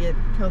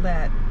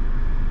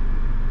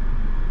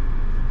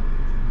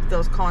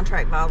those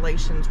contract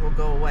violations will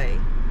go away.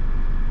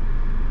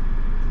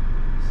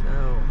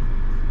 So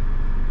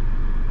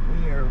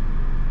we are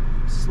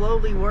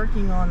slowly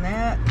working on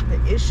that.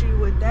 The issue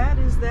with that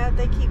is that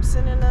they keep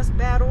sending us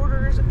bad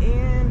orders,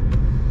 and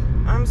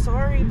I'm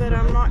sorry, but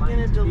I'm not going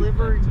to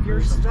deliver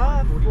your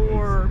stuff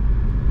for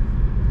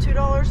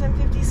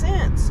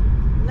 $2.50.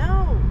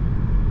 No.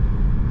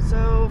 So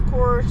of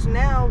course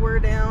now we're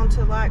down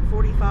to like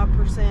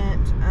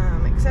 45%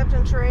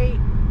 acceptance rate.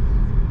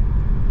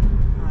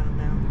 I don't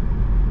know.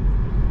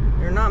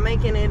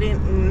 making it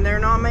they're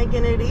not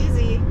making it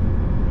easy,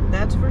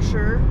 that's for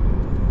sure.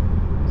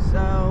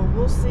 So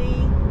we'll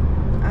see.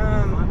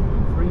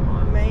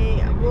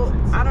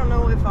 I don't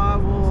know if I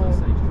will.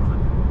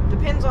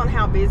 Depends on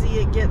how busy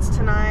it gets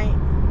tonight.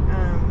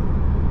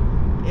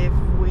 If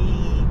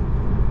we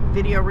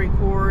video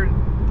record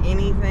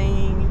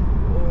anything,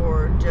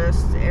 or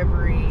just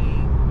every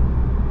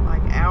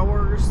like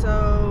hour or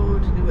so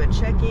to do a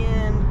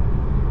check-in.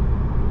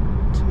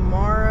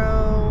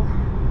 Tomorrow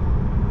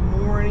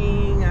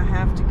morning I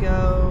have to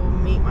go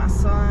meet my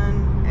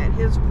son at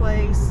his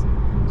place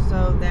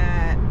so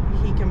that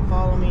he can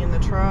follow me in the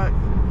truck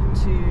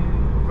to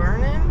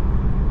Vernon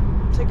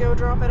to go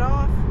drop it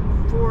off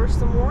for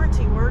some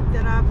warranty work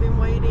that I've been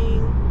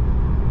waiting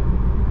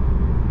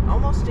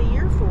almost a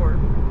year for,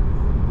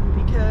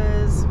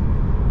 because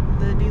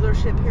the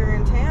dealership here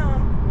in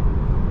town,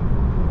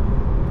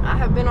 I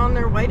have been on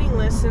their waiting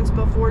list since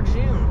before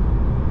June.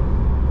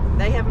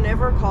 They have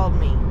never called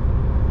me.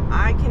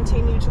 I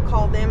continue to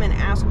call them and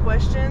ask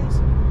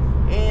questions,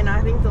 and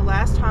I think the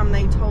last time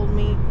they told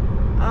me,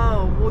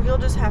 oh, well, you'll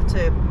just have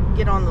to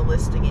get on the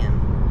list again.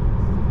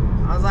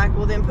 I was like,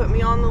 well, then put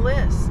me on the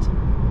list.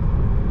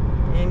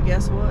 And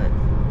guess what?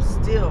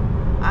 Still,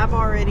 I've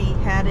already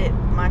had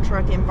my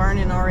truck in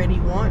Vernon already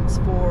once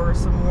for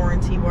some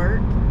warranty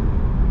work,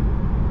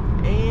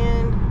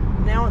 and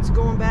now it's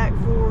going back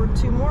for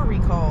 2 more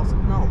recalls.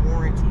 Not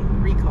warranty,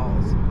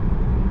 recalls.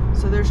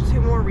 So there's 2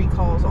 more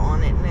recalls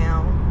on it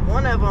now.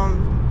 One of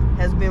them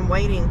has been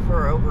waiting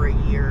for over a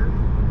year,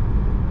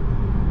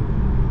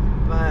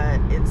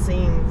 but it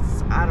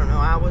seems, I don't know,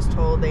 I was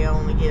told they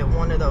only get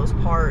one of those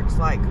parts.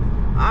 Like,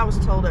 I was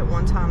told at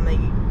one time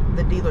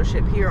the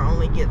dealership here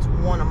only gets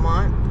 1 a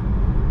month.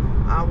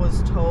 I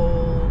was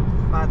told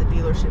by the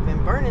dealership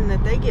in Vernon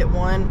that they get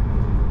one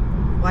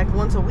like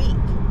once a week.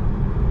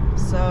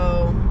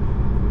 So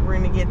we're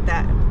gonna get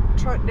that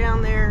truck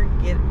down there,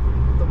 get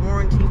the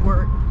warranty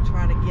work,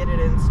 try to get it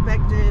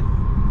inspected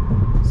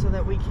so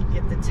that we can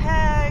get the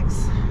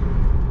tags.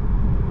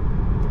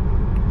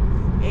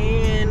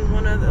 And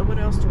what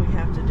else do we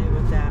have to do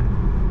with that?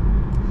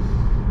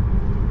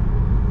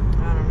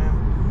 I don't know.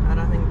 I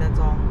don't think that's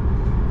all.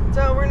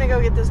 So we're gonna go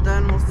get this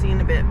done. We'll see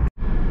in a bit.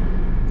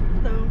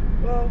 So,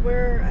 well,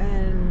 we're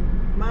a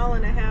mile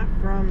and a half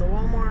from the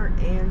Walmart,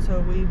 and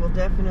so we will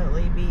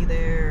definitely be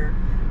there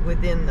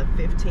within the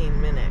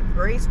 15-minute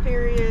grace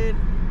period.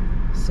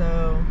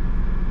 So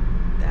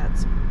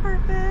that's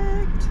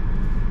perfect.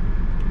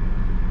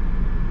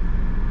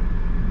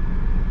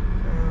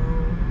 So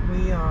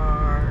we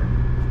are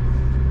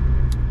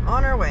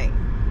on our way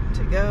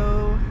to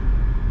go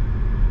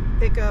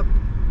pick up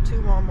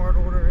 2 Walmart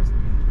orders,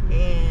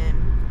 and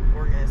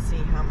we're gonna see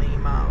how many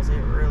miles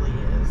it really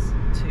is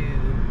to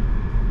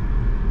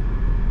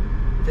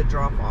the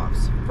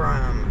drop-offs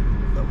from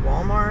the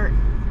Walmart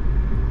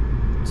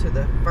to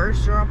the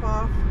first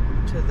drop-off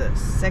to the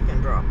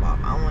second drop-off.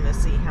 I want to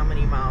see how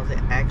many miles it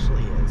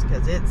actually is,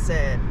 because it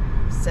said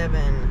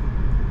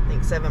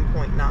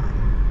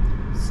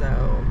 7.9.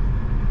 So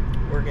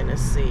we're gonna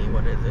see,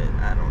 what is it?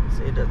 I don't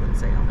see, it doesn't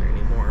say on there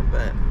anymore,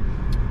 but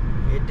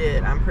it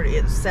did.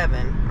 It's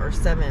 7 or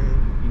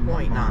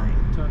 7.9.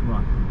 Turn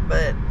right.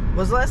 But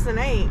was less than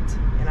 8,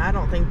 and I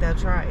don't think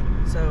that's right.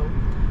 So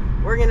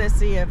we're gonna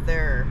see if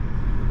their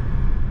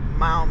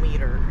mile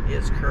meter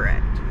is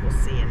correct. We'll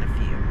see in a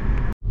few.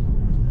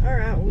 All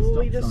right, well,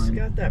 we just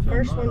got that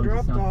first one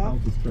dropped off,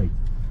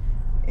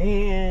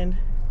 and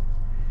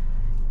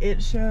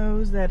it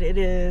shows that it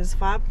is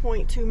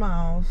 5.2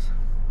 miles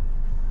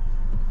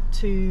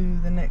to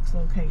the next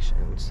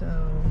location.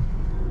 So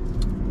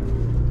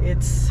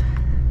it's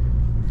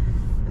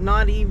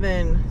not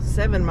even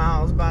 7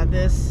 miles by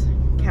this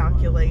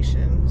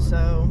calculation.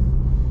 So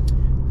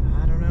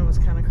I don't know, it's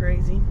kind of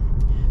crazy.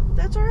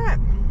 That's all right.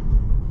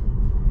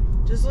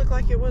 Just looked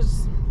like it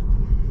was,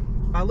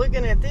 by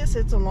looking at this,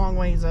 it's a long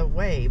ways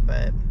away,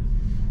 but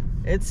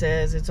it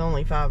says it's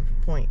only 5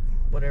 point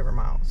whatever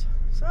miles.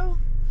 So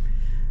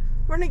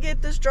we're gonna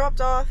get this dropped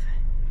off.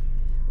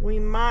 We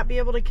might be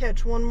able to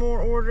catch 1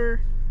 more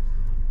order,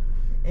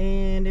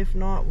 and if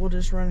not, we'll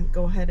just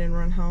go ahead and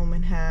run home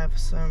and have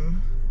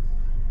some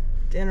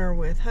dinner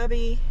with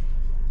hubby,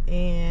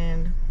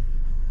 and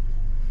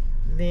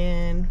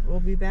then we'll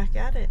be back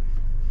at it.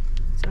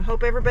 So I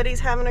hope everybody's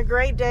having a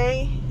great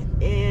day,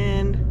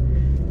 and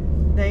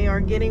they are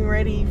getting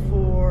ready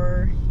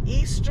for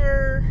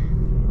Easter.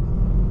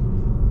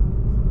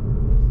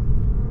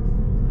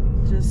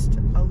 Just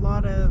a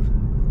lot of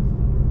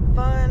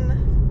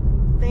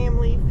fun,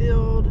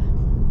 family-filled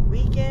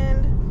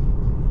weekend.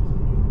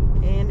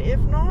 And if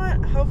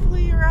not,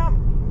 hopefully you're out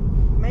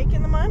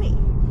making the money.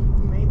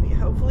 Maybe,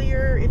 hopefully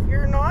if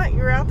you're not,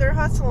 you're out there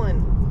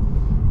hustling.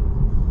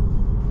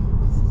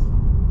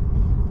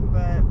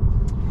 But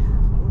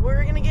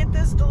we're gonna get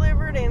this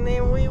delivered, and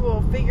then we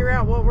will figure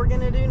out what we're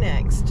gonna do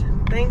next.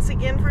 Thanks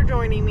again for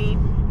joining me.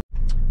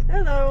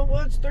 Hello,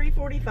 well, it's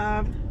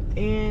 3:45,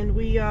 and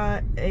we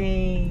got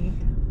a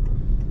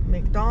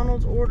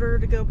McDonald's order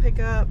to go pick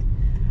up.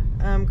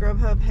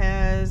 Grubhub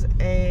has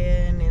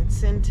an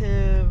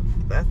incentive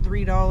a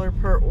 $3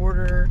 per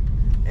order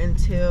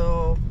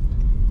until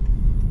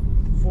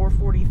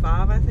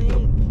 4:45, I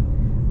think.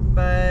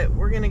 But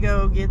we're gonna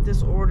go get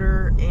this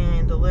order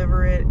and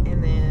deliver it,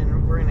 and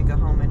then we're gonna go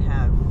home and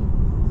have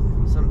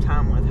some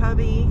time with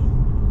hubby,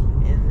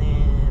 and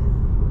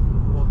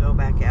then we'll go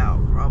back out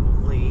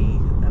probably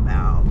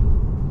about,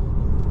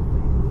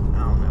 I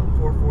don't know,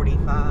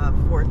 4:45,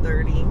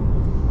 4:30,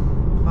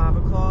 5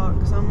 o'clock,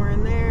 somewhere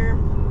in there.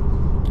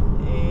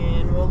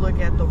 And we'll look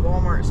at the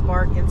Walmart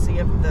Spark and see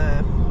if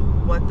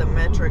what the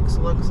metrics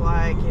looks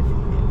like. If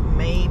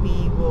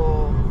maybe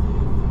we'll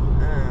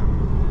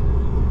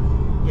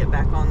get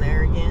back on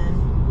there again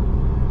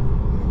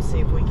and see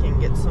if we can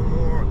get a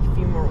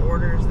few more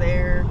orders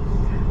there.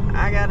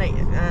 I got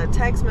a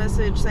text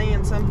message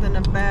saying something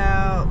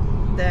about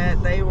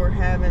that they were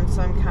having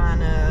some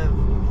kind of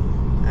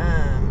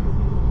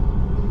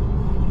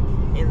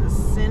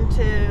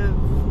incentive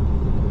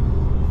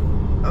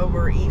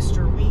over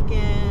Easter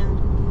weekend.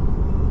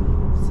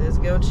 It says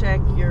go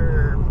check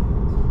your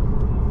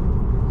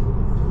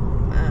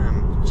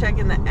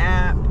checking the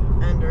app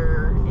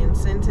under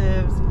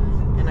incentives,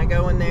 and I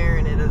go in there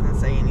and it doesn't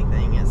say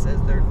anything. It says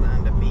there's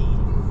none to be.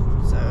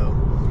 So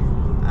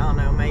I don't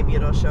know, maybe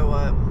it'll show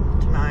up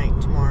tonight,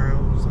 tomorrow,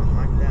 something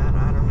like that.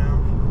 I don't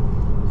know.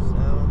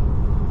 So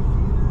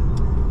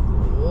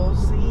we'll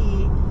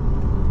see.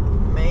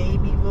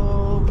 Maybe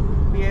we'll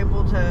be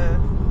able to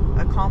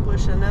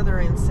accomplish another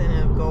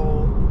incentive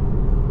goal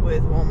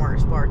with Walmart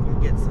Spark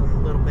and get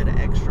some little bit of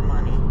extra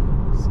money.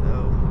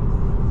 So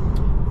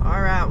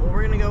alright, well,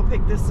 we're gonna go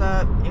pick this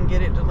up and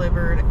get it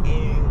delivered,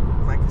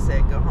 and like I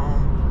said, go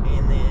home,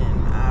 and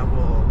then I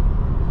will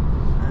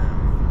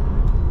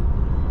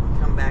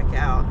come back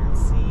out and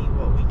see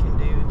what we can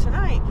do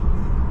tonight.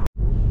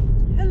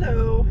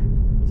 Hello.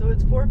 So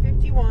it's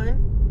 4:51.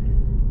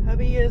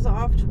 Hubby is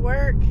off to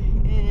work,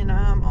 and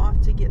I'm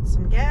off to get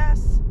some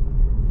gas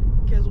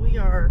because we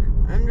are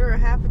under a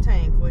half a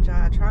tank, which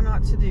I try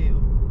not to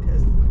do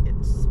because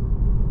it's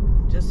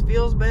just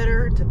feels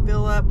better to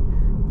fill up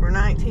for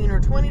 $19 or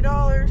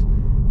 $20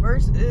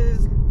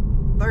 versus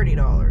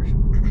 $30.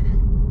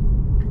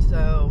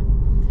 So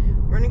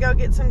we're gonna go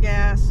get some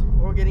gas.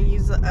 We're gonna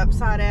use the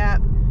Upside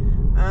app.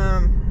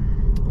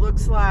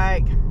 Looks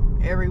like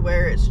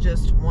everywhere it's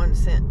just 1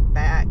 cent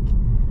back,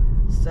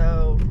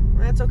 so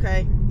that's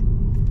okay.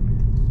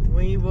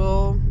 We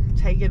will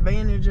take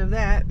advantage of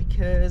that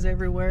because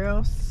everywhere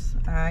else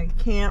I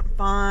can't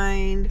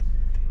find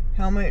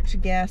how much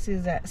gas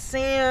is at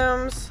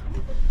Sam's,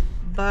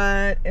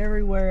 but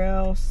everywhere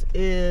else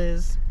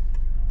is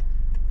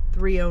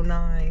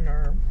 309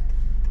 or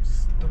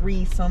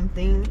 3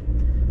 something.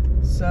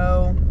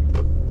 So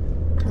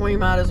we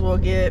might as well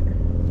get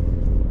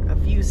a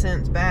few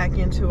cents back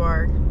into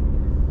our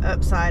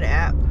Upside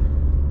app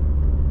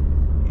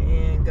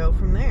and go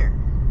from there.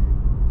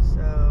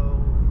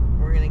 So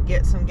we're gonna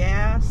get some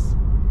gas,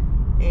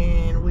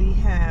 and we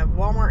have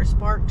Walmart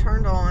Spark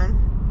turned on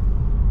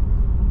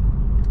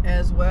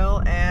as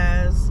well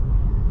as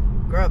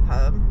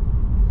Grubhub.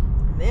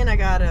 Then I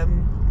got a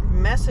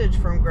message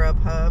from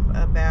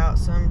Grubhub about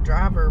some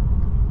driver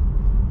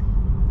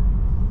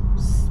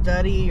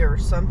study or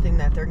something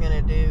that they're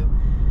gonna do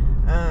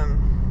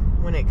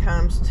when it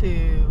comes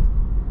to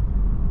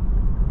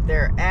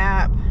their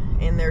app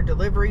and their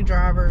delivery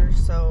drivers.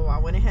 So I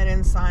went ahead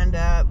and signed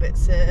up. It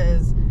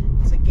says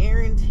it's a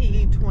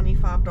guaranteed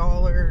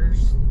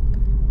 $25.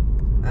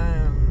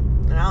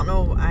 And I don't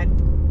know,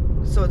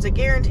 so it's a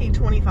guaranteed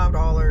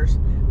 $25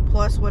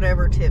 plus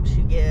whatever tips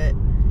you get.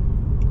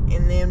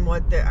 And then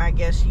I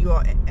guess you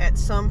at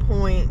some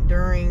point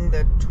during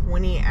the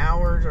 20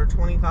 hours or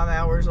 25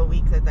 hours a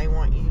week that they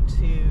want you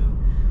to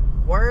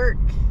work,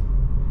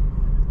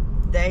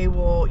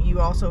 you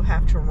also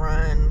have to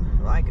run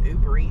like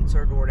Uber Eats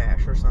or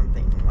DoorDash or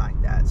something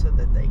like that, so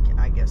that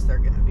I guess they're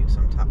going to do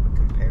some type of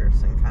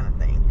comparison kind of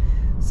thing.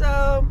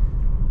 So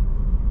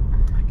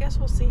I guess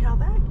we'll see how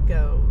that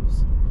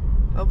goes.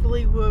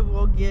 Hopefully we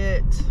will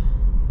get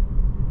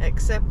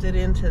accepted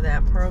into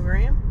that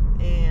program,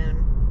 and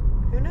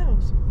who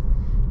knows,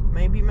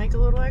 maybe make a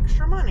little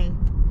extra money.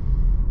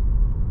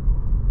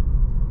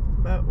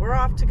 But we're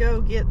off to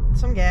go get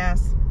some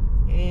gas,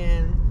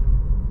 and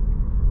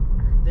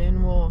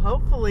then we'll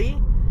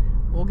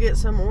get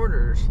some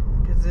orders,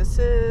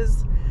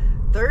 because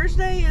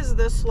Thursday is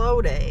the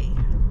slow day.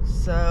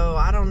 So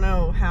I don't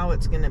know how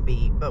it's gonna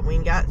be, but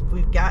we've got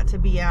to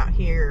be out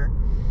here,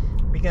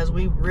 because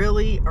we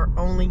really are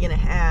only gonna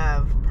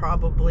have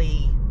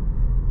probably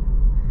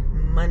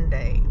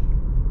Monday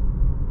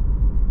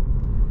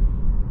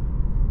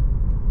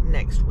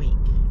next week,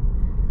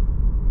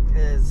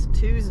 because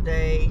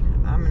Tuesday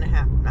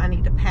I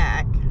need to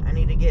pack, I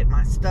need to get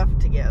my stuff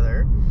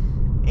together,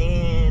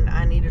 and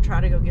I need to try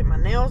to go get my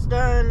nails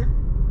done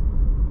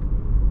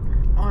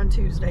on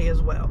Tuesday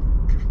as well.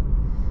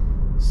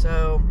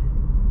 So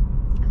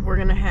we're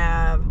gonna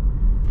have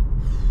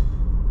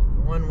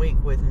 1 week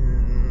with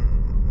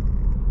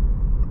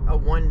a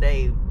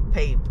 1-day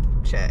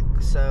paycheck,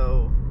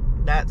 so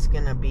that's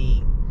gonna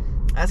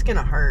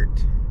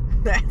hurt.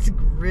 That's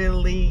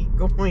really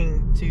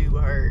going to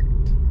hurt.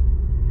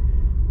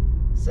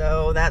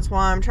 So that's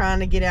why I'm trying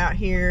to get out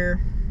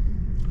here.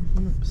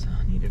 Oops,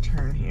 I need to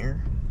turn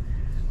here.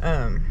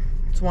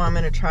 That's why I'm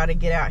going to try to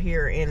get out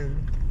here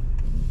and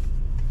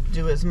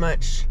do as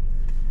much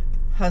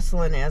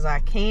hustling as I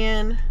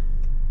can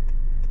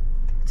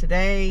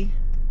today,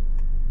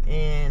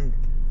 and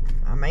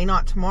I may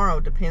not tomorrow.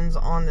 Depends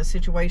on the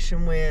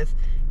situation with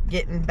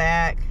getting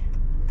back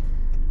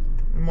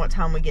and what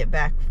time we get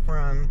back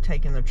from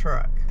taking the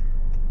truck.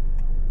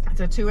 It's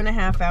a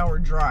 2.5 hour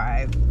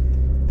drive,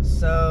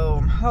 so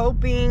I'm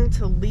hoping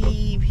to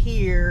leave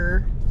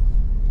here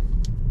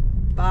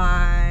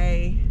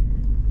by,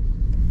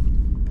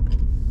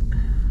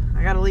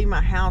 I gotta leave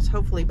my house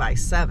hopefully by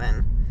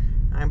 7.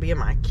 I'll be at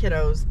my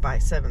kiddos by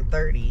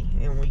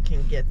 7:30, and we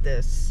can get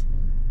this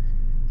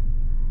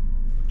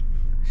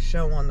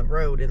show on the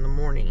road in the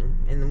morning,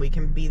 and then we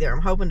can be there.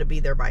 I'm hoping to be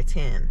there by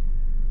 10,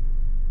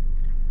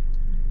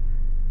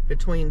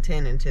 between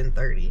 10 and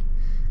 10:30,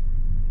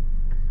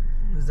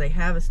 because they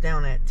have us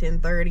down at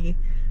 10:30,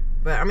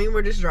 but I mean,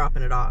 we're just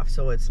dropping it off,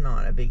 so it's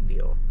not a big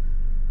deal.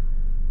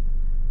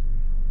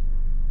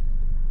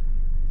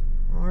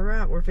 All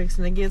right, we're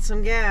fixing to get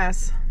some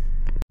gas.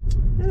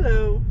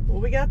 Hello.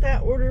 Well, we got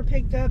that order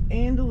picked up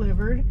and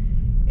delivered,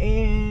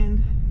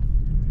 and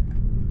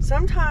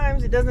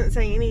sometimes it doesn't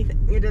say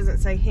anything. It doesn't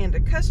say hand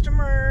to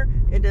customer.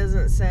 It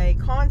doesn't say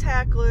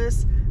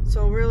contactless.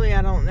 So really,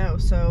 I don't know.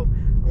 So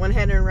I went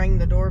ahead and rang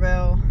the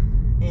doorbell,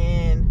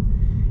 and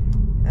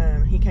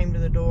he came to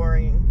the door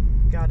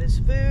and got his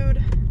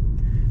food.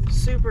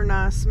 Super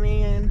nice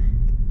man.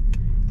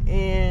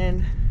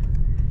 And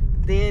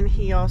then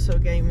he also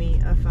gave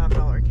me a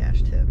 $5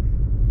 cash tip.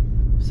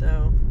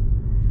 So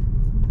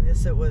I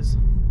guess it was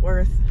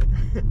worth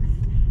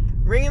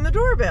ringing the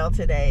doorbell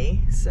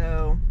today.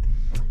 So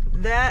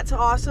that's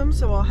awesome.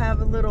 So I'll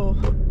have a little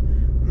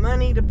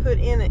money to put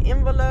in an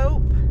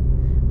envelope,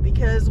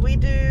 because we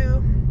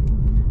do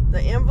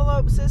the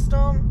envelope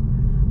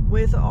system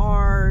with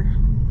our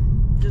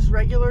just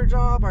regular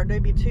job, our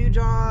W-2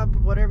 job,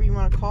 whatever you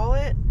want to call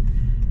it.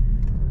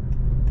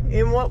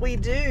 And what we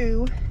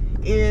do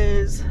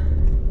is,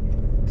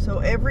 so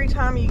every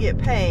time you get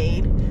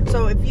paid,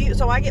 so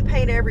I get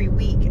paid every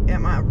week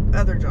at my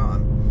other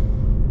job,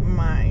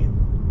 my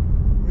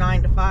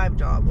 9 to 5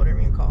 job, whatever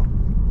you call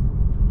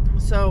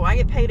it. So I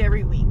get paid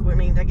every week, which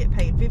means I get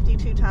paid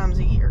 52 times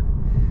a year.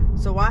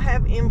 So I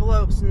have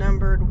envelopes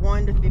numbered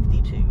 1 to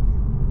 52.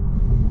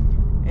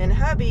 And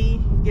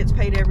hubby gets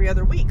paid every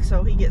other week,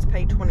 so he gets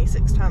paid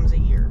 26 times a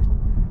year.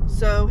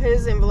 So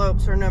his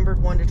envelopes are numbered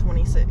 1 to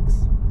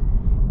 26.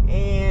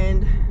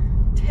 And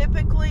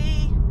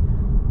typically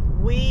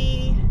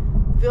we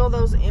fill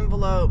those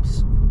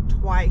envelopes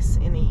twice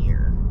in a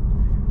year.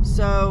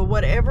 So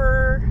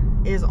whatever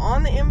is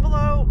on the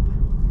envelope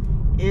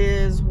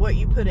is what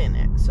you put in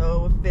it.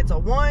 So if it's a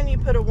 1, you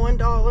put a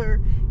 $1.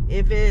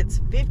 If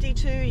it's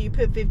 52, you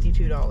put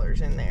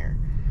 $52 in there.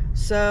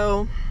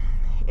 So,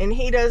 and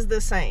he does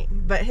the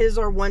same, but his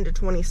are 1 to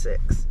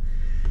 26.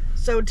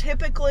 So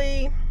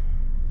typically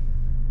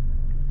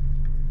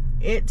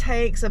it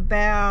takes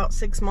about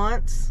 6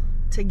 months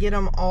to get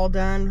them all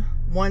done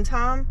one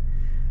time.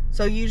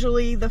 So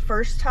usually the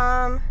first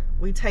time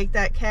we take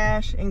that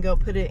cash and go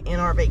put it in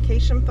our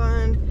vacation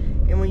fund,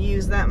 and we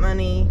use that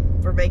money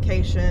for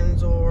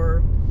vacations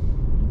or,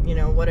 you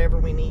know, whatever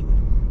we need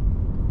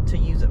to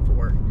use it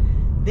for.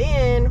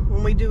 Then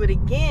when we do it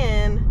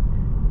again,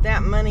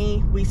 that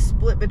money we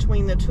split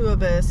between the two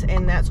of us,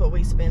 and that's what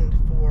we spend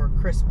for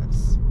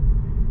Christmas.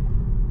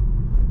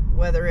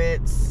 Whether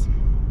it's,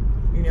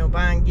 you know,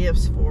 buying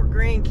gifts for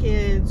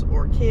grandkids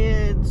or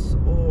kids,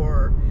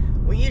 or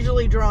we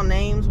usually draw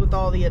names with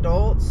all the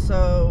adults,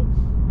 so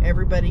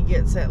everybody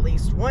gets at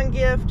least one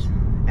gift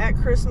at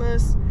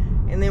Christmas,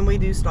 and then we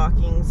do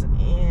stockings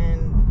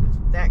and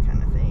that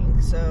kind of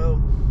thing.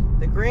 So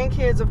the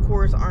grandkids, of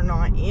course, are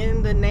not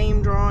in the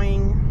name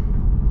drawing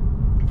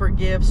for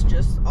gifts,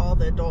 just all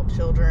the adult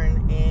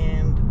children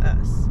and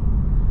us,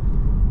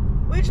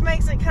 which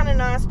makes it kind of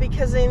nice,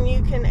 because then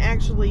you can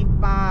actually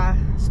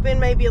spend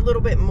maybe a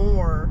little bit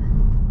more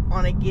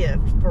on a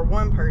gift for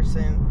one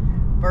person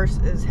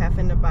versus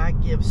having to buy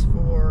gifts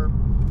for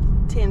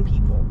 10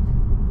 people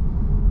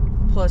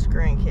plus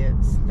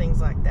grandkids,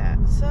 things like that.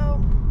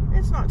 So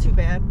it's not too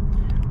bad.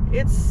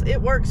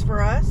 It works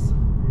for us.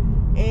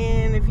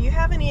 And if you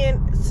have any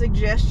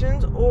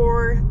suggestions,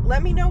 or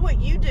let me know what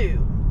you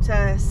do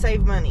to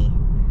save money,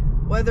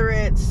 whether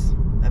it's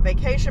a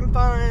vacation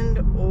fund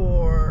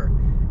or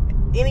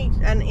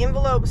an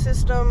envelope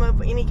system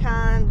of any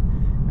kind,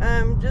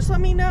 just let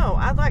me know.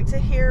 I'd like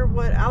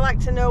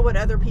to know what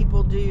other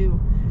people do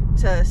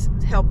to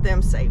help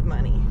them save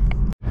money.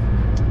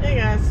 Hey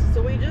guys,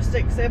 so we just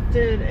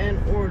accepted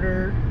an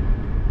order.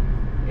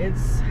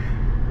 It's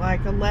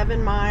like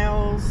 11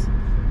 miles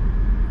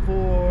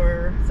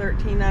for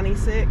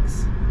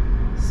 $13.96.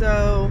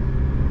 So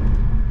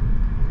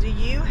do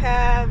you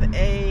have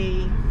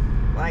a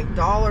like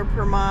 $1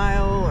 per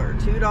mile or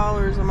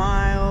 $2 a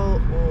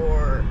mile,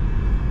 or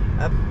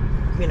a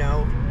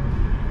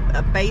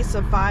a base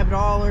of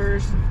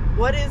 $5?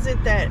 What is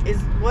it that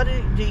is,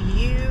 do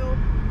you,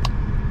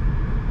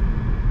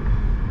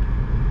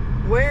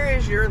 where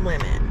is your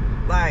limit?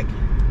 Like,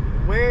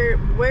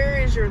 where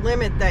is your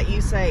limit that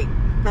you say,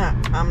 nah,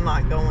 I'm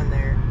not going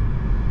there,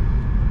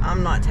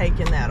 I'm not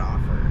taking that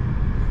offer?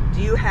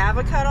 Do you have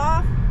a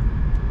cutoff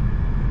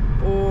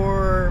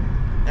or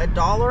a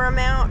dollar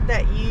amount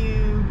that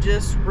you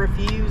just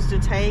refuse to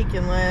take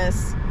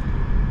unless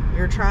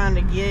you're trying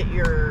to get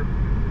your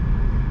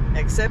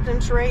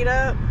acceptance rate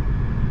up?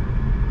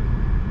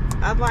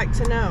 I'd like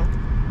to know.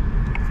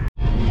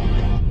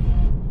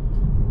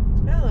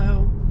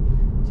 Hello.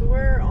 So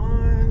we're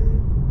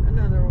on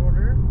another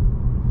order.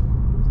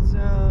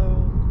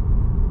 So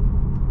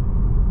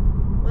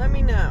let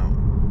me know.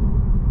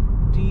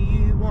 Do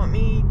you want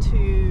me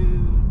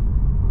to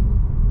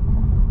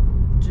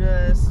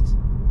just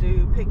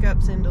do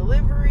pickups and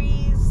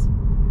deliveries?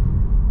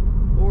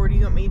 Or do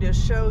you want me to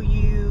show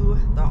you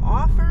the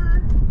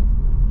offer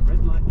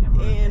Red light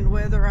camera. and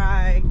whether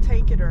I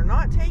take it or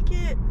not take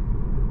it?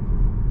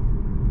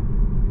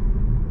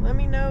 Let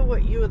me know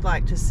what you would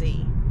like to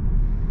see,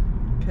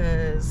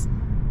 because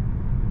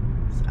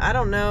I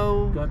don't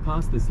know, Go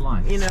past this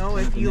light. you know,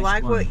 if you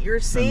like what you're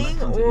seeing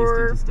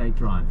or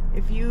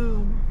if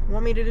you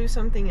want me to do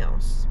something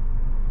else.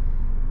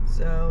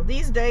 So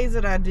these days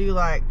that I do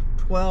like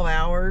 12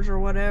 hours or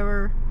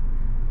whatever,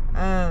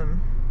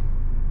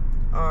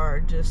 are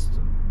just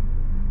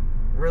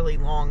really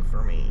long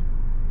for me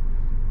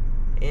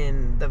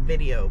in the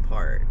video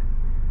part.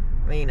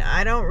 I mean,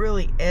 I don't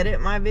really edit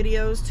my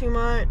videos too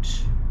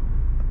much,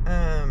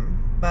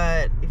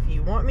 but if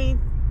you want me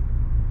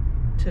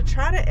to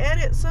try to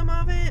edit some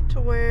of it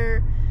to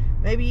where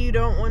maybe you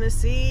don't want to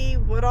see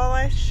what all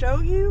I show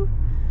you,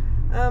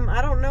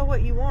 I don't know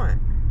what you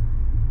want.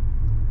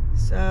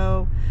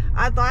 So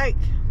I'd like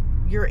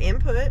your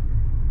input,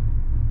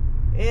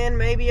 and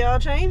maybe I'll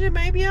change it,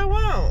 maybe I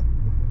won't.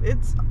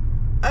 It's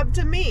up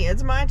to me.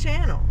 It's my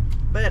channel.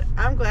 But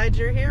I'm glad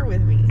you're here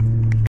with me.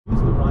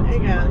 Hey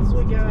guys,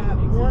 we got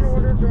one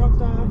order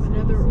dropped off,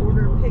 another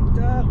order picked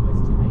up,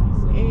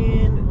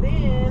 and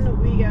then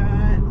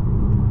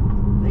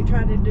they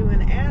tried to do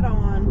an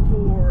add-on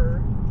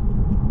for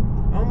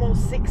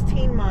almost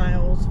 16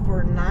 miles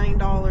for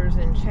 $9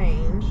 and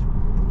change.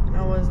 And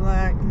I was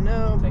like,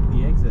 no, Take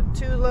the exit.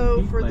 too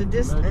low for the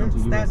distance.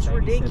 That's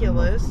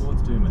ridiculous.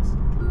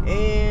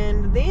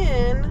 And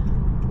then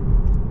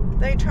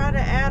they try to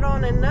add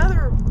on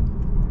another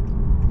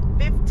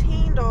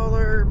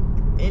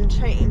 $15 and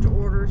change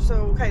order. So,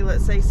 okay,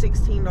 let's say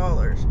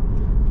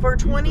 $16 for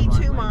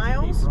 22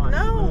 miles.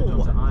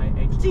 No,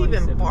 it's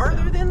even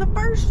farther than the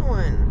first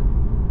one.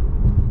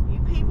 You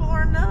people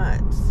are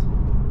nuts.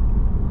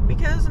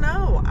 Because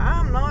no,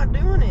 I'm not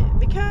doing it,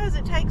 because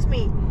it takes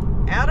me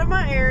out of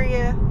my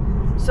area.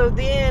 So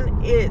then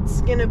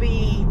it's gonna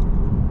be,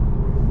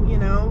 you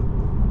know,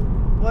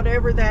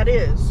 whatever that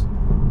is,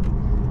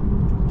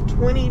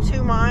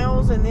 22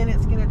 miles, and then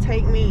it's gonna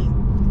take me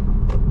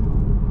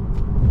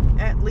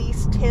at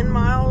least 10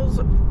 miles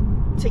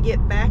to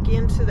get back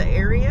into the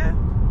area,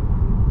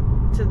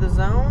 to the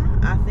zone.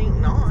 I think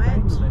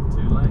not.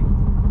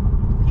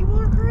 People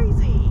are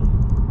crazy.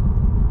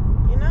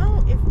 You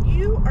know, if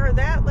you are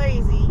that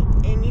lazy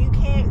and you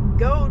can't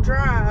go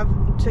drive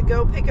to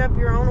go pick up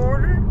your own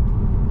order,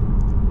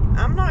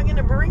 I'm not going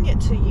to bring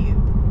it to you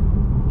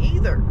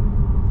either.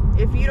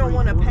 If you don't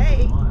want to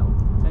pay,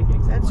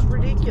 that's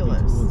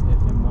ridiculous.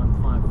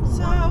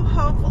 So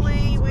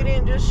hopefully we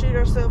didn't just shoot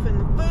ourselves in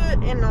the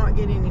foot and not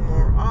get any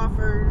more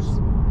offers.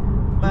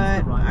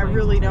 But I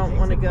really don't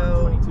want to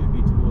go,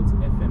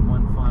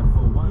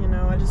 you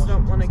know, I just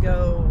don't want to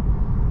go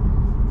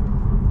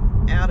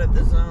out of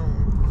the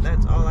zone.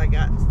 That's all I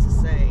got to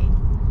say.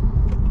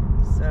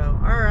 So,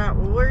 alright,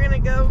 well, we're going to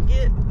go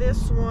get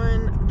this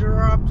one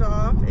dropped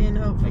off, and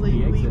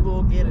hopefully we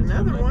will get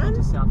another one.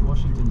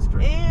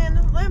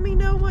 And let me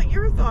know what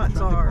your thoughts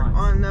are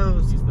on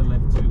those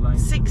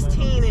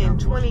 16 and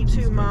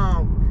 22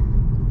 mile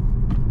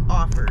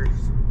offers.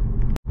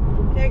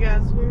 Okay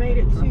guys, we made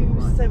it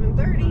to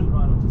 7:30,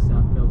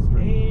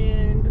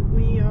 and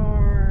we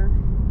are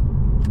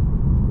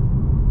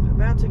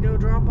about to go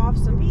drop off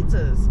some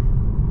pizzas.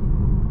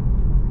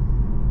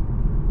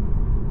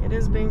 It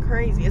has been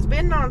crazy. It's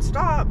been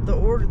non-stop. The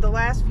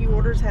last few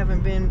orders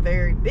haven't been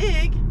very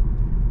big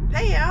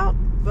payout,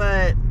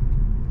 but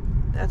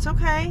that's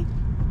okay.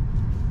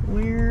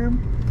 We're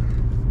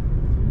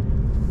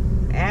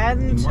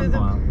adding to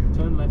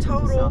the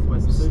total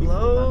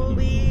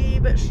slowly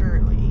but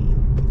surely.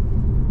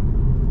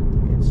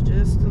 It's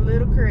just a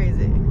little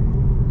crazy.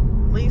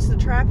 At least the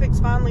traffic's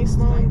finally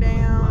slowing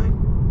down.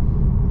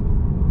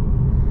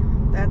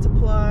 That's a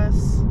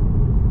plus.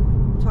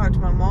 Talked to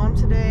my mom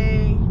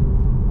today.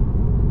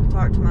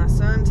 Talked to my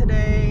son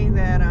today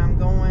that I'm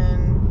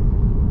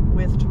going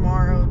with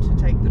tomorrow to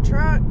take the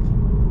truck.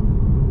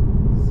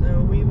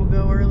 So we will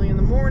go early in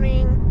the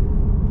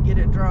morning, get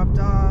it dropped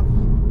off,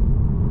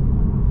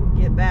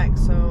 get back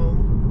so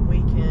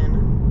we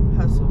can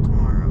hustle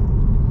tomorrow.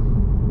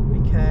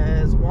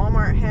 Because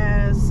Walmart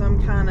has some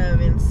kind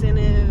of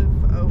incentive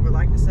over,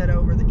 like I said,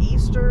 over the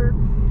Easter.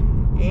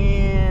 The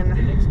And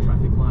next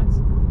traffic lights. I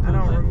Turn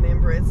don't left.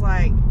 remember. It's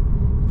like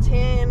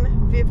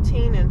 10,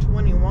 15, and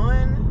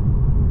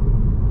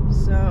 21.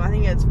 So I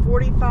think it's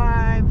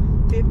 45,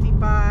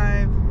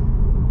 55,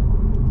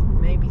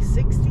 maybe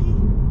 60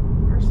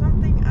 or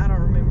something. I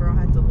don't remember. I'll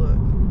have to look.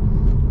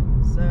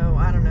 So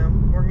I don't know.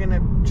 We're going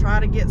to try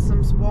to get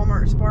some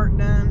Walmart Spark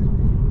done.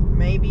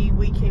 Maybe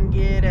we can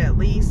get at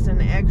least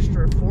an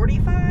extra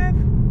 45.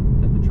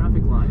 At the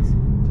traffic lights,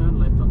 turn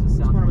left onto what I'm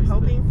Southwest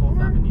hoping 34th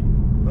for. Avenue.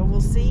 But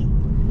we'll see.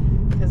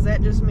 Because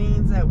that just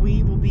means that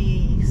we will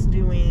be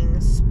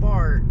doing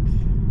Spark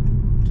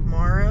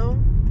tomorrow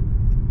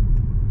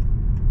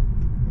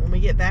when we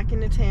get back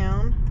into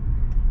town,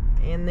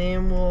 and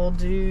then we'll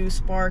do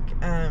Spark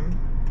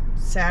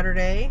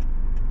Saturday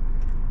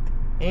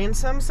and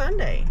some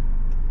Sunday,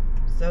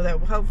 so that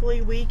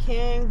hopefully we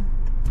can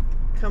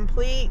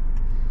complete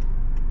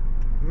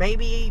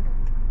maybe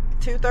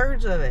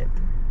 2/3 of it.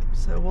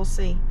 So we'll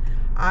see.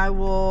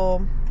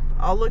 I'll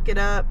look it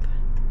up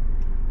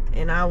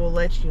and I will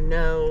let you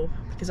know,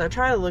 because I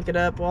tried to look it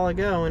up a while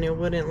ago and it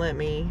wouldn't let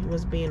me. It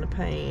was being a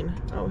pain.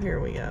 Oh, here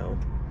we go.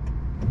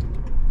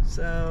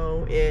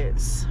 So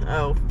it's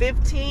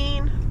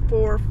 15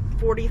 for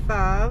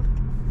 45,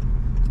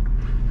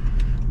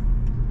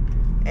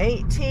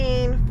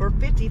 18 for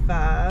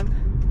 55,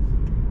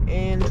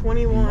 and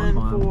 21 In 1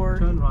 mile, for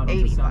turn right onto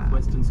 85.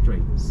 Southwestern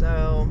Street.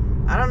 So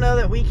I don't know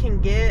that we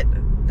can get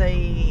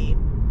the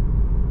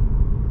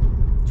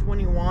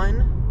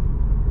 21,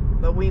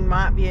 but we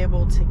might be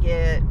able to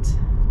get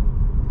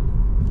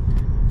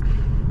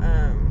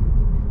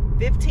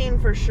 15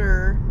 for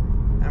sure.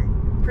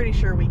 I'm pretty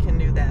sure we can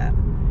do that,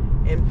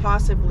 and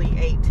possibly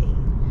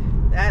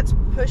 18. That's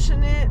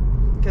pushing it,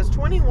 because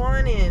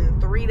 21 in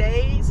 3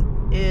 days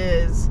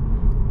is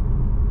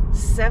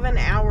 7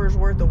 hours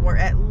worth of work,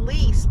 at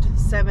least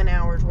 7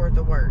 hours worth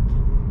of work.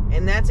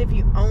 And that's if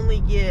you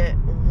only get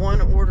one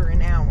order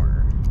an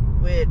hour,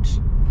 which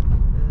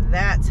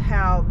that's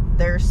how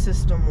their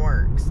system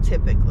works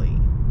typically,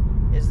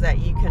 is that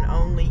you can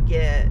only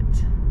get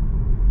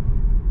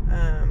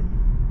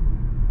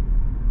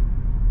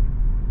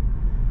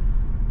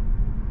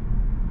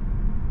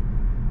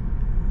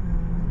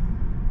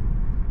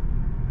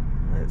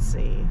let's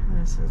see,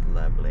 this is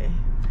lovely.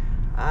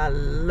 I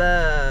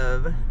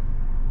love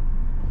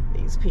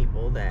these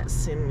people that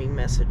send me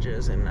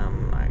messages and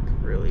I'm like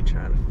really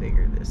trying to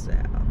figure this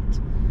out.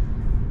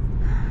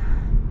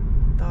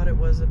 Thought it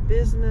was a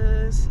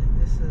business.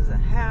 This is a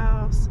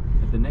house.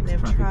 At the next They've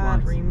traffic tried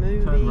lights, turn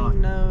removing right.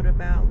 note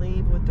about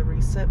leave with the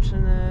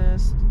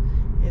receptionist.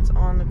 It's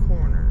on the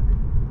corner.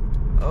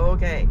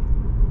 Okay,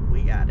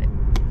 we got it.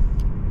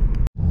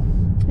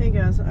 Hey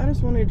guys, I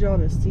just wanted y'all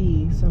to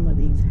see some of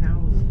these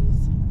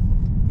houses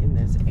in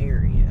this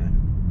area.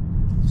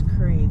 It's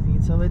crazy.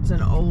 So it's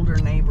an older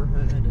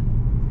neighborhood,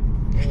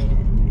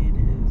 and it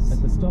is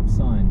At the stop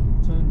sign,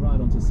 turn right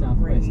onto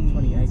Southwest crazy.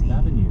 28th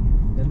Avenue.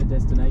 Then the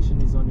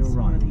destination is on your Some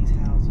right. of these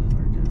houses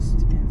are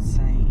just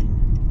insane.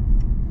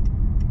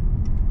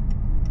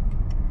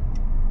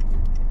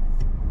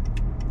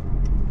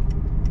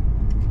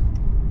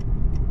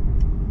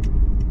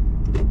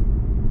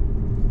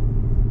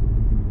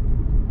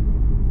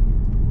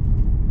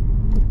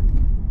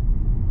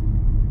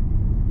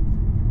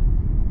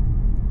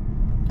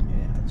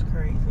 Yeah, it's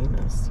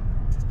craziness.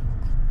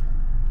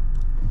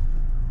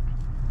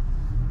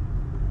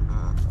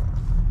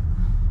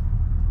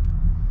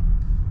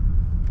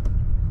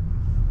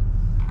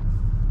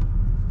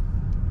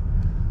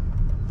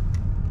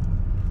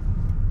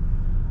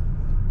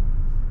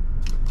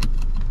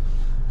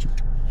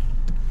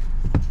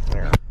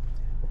 Here,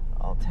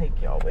 I'll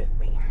take y'all with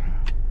me.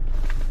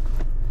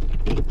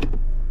 Maybe.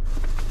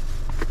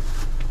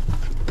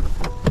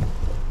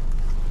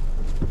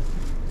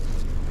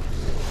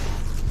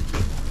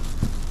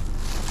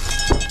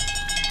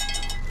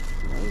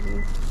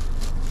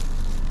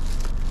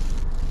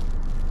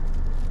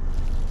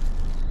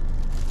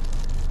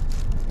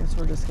 Guess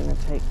we're just gonna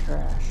take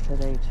trash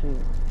today too.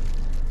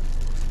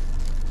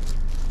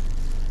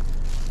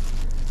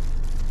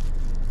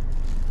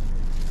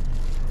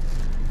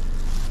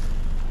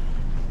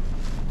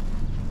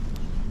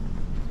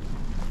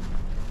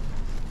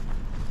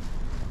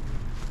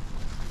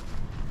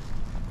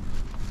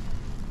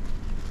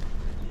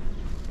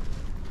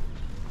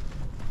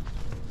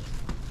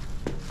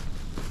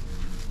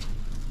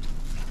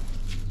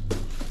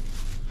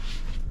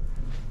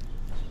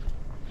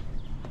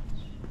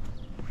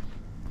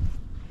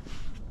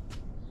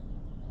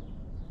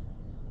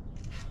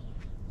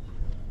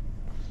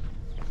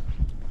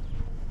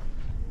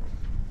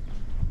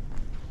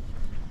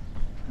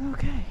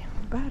 Okay,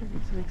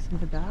 battery's fixing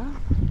to die.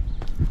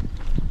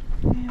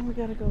 And we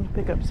gotta go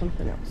pick up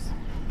something else.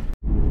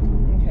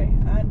 Okay,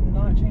 I did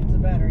not change the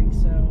battery,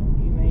 so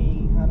you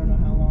may, I don't know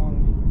how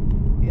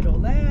long it'll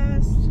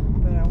last,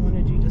 but I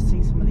wanted you to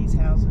see some of these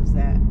houses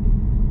that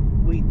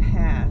we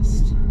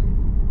passed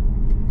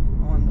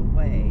on the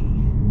way.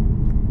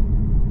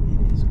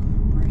 It is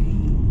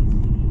crazy.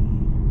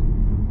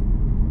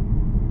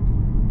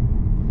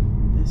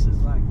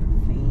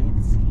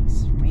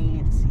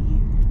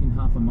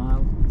 half a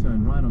mile,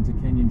 turn right onto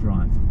Canyon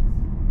Drive.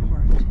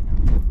 Part of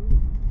town.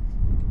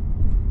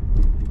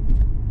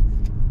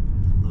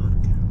 Look,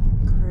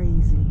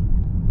 crazy.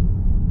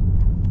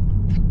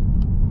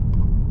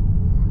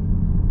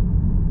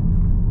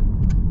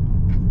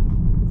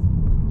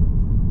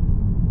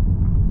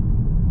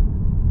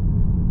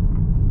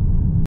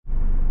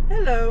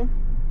 Hello,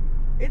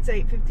 it's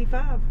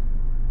 8:55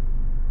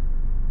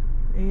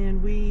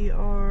 and we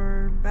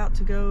are about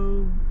to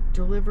go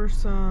deliver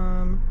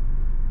some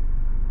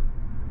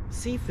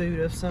seafood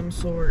of some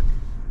sort.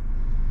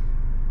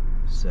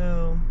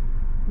 So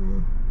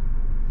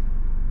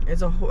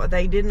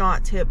they did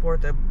not tip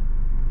worth a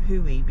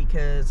hooey,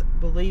 because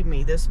believe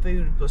me, this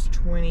food was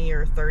 $20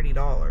 or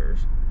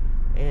 $30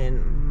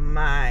 and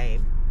my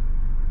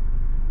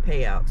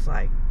payout's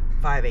like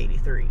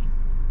 $5.83.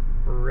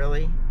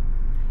 Really?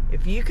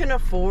 If you can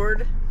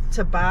afford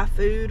to buy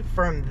food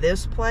from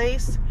this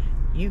place,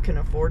 you can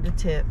afford to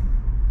tip.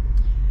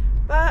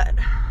 But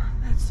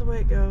that's the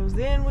way it goes.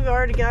 Then we've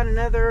already got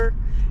another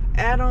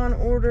add-on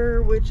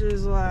order, which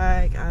is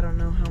like, I don't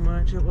know how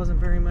much. It wasn't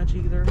very much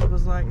either. It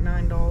was like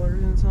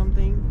 $9 and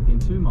something. In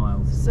 2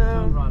 miles,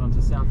 turn right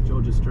onto South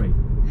Georgia Street.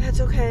 That's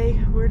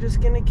okay. We're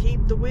just gonna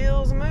keep the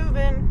wheels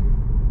moving,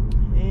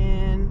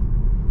 and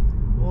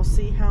we'll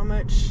see how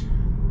much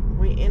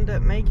we end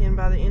up making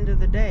by the end of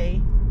the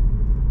day,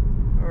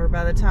 or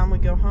by the time we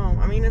go home.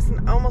 I mean, it's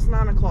almost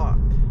 9 o'clock,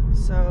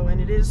 so, and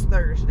it is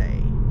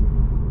Thursday,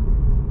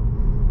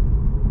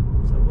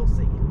 so we'll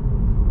see.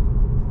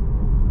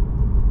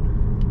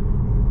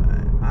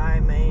 But I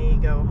may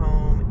go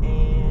home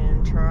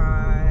and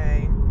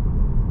try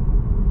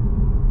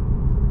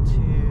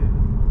to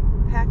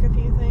pack a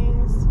few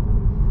things.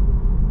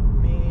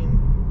 I mean,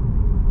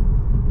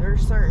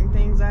 there's certain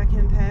things I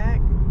can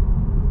pack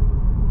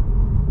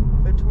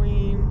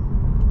between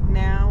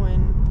now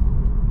and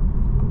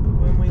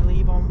when we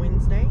leave on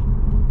Wednesday,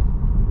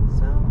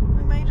 so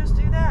we may just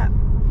do that.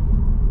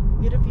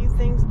 Get a few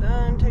things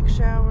done, take a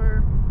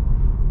shower,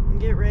 and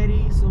get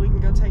ready so we can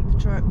go take the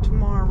truck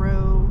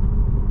tomorrow.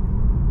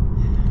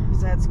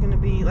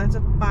 That's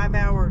a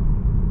 5-hour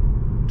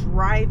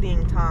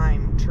driving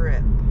time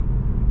trip,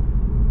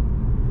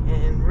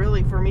 and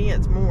really for me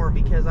it's more,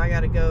 because I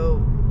gotta go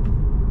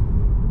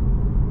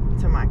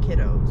to my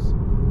kiddos.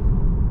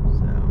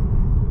 So,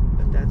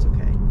 but that's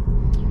okay.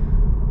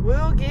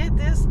 We'll get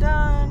this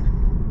done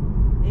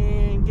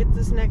and get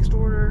this next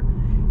order,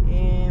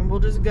 and we'll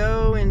just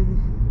go,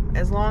 and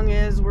as long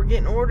as we're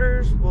getting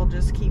orders, we'll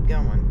just keep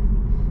going.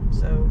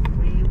 So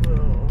we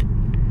will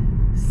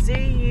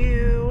see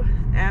you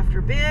after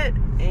a bit,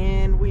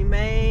 and we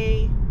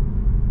may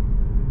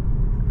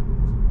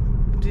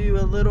do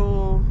a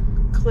little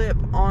clip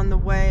on the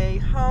way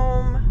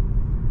home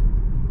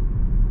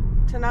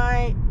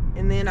tonight,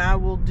 and then I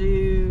will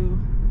do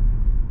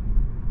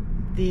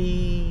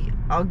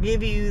I'll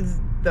give you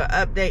the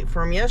update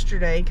from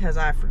yesterday, because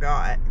I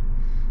forgot,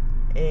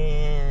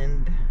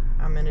 and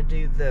I'm gonna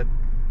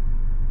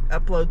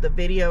upload the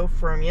video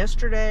from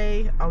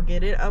yesterday. I'll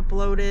get it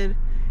uploaded,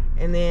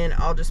 and then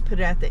I'll just put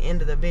it at the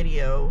end of the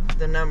video,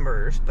 the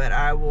numbers, but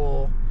I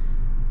will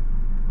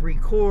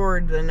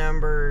record the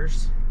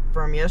numbers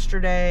from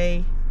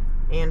yesterday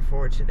and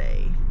for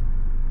today.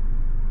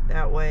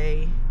 That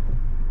way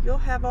you'll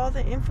have all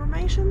the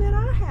information that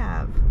I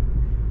have.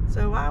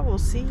 So I will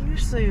see you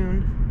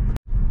soon.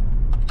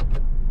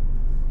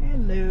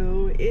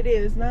 Hello, it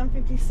is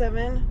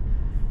 9:57.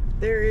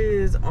 There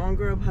is on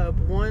Grubhub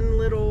one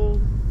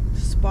little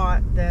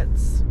spot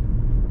that's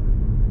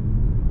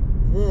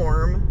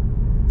warm,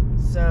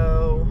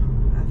 so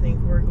I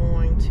think we're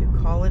going to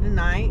call it a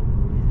night.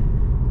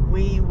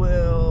 We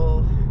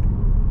will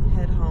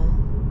head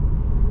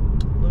home,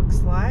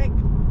 looks like,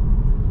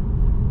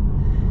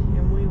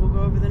 and we will go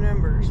over the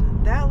numbers.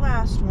 That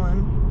last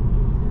one,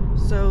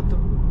 so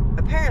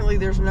apparently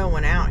there's no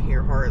one out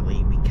here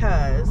hardly,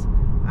 because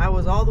I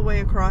was all the way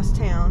across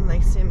town.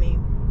 They sent me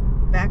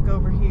back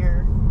over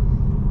here,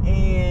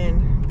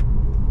 and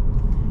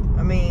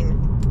I mean,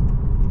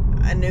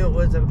 I knew it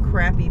was a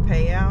crappy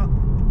payout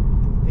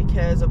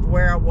because of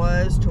where I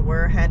was to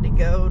where I had to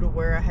go to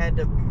where I had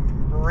to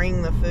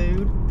bring the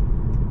food.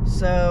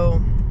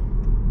 So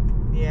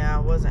yeah, I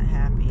wasn't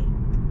happy,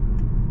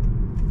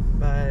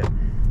 but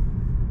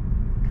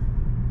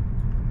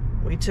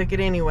we took it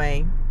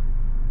anyway.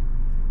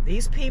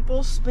 These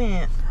people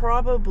spent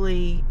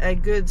probably a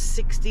good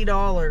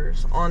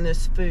 $60 on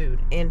this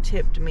food and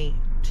tipped me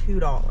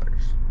 $2.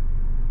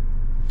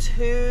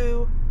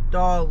 $2.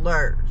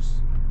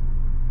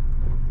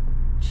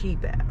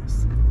 Cheap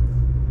ass.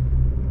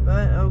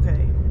 But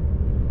okay.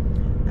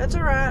 That's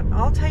alright.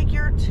 I'll take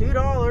your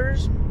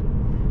 $2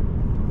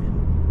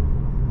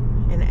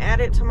 and add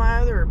it to my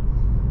other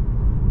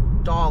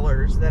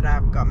dollars that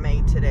I've got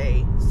made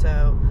today.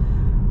 So,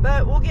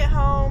 but we'll get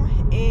home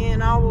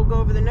and I will go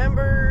over the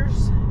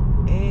numbers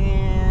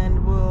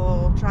and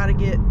we'll try to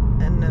get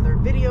another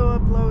video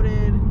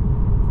uploaded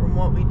from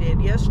what we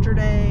did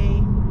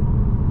yesterday.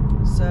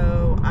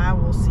 So I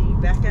will see you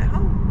back at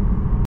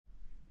home.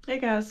 Hey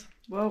guys,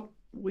 well,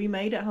 we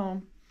made it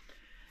home.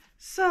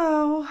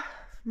 So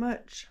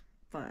much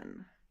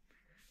fun.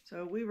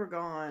 So we were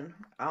gone,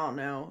 I don't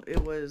know, it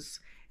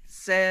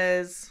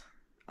says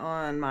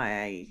on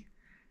my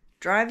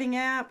driving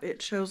app,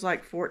 it shows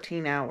like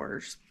 14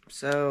 hours.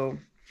 So,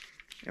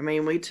 I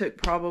mean, we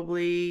took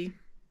probably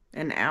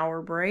an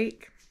hour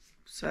break.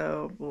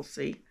 So, we'll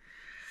see.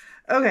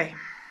 Okay.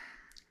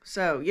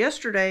 So,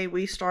 yesterday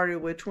we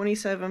started with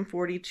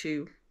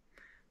 $27.42.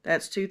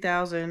 That's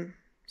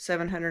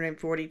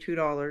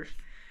 $2,742.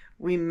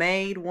 We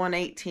made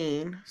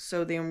 $118.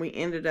 So then we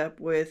ended up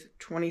with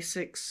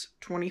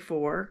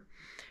 $26.24.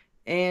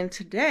 And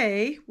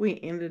today we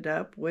ended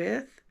up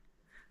with,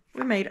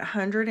 we made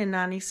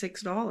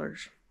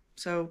 $196.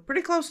 So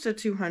pretty close to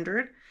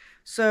 $200.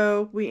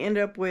 So we end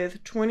up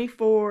with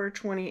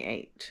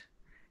 $24.28.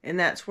 And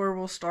that's where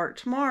we'll start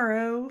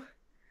tomorrow.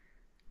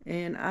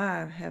 And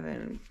I'm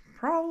having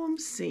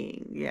problems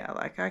seeing. Yeah,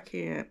 like I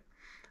can't.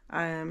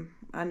 I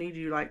need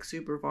you like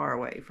super far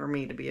away for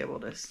me to be able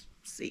to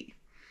see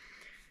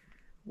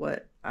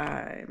what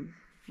I'm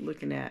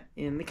looking at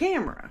in the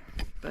camera.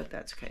 But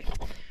that's okay.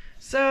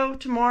 So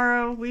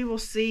tomorrow we will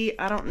see.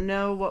 I don't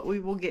know what we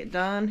will get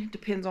done. It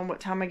depends on what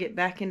time I get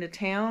back into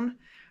town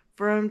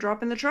from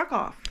dropping the truck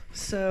off.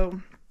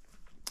 So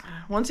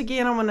once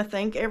again, I want to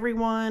thank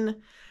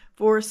everyone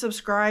for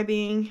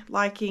subscribing,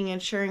 liking,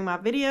 and sharing my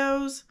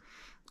videos.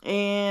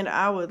 And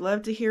I would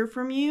love to hear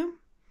from you.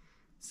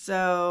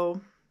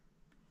 So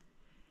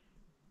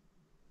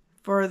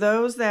for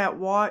those that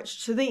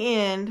watch to the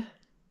end,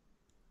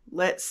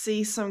 let's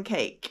see some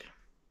cake.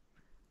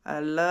 I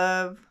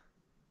love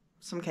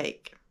some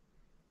cake.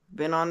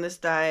 Been on this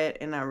diet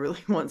and I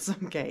really want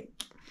some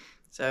cake.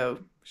 So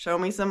show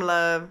me some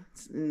love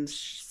and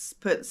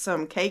put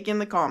some cake in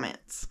the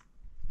comments.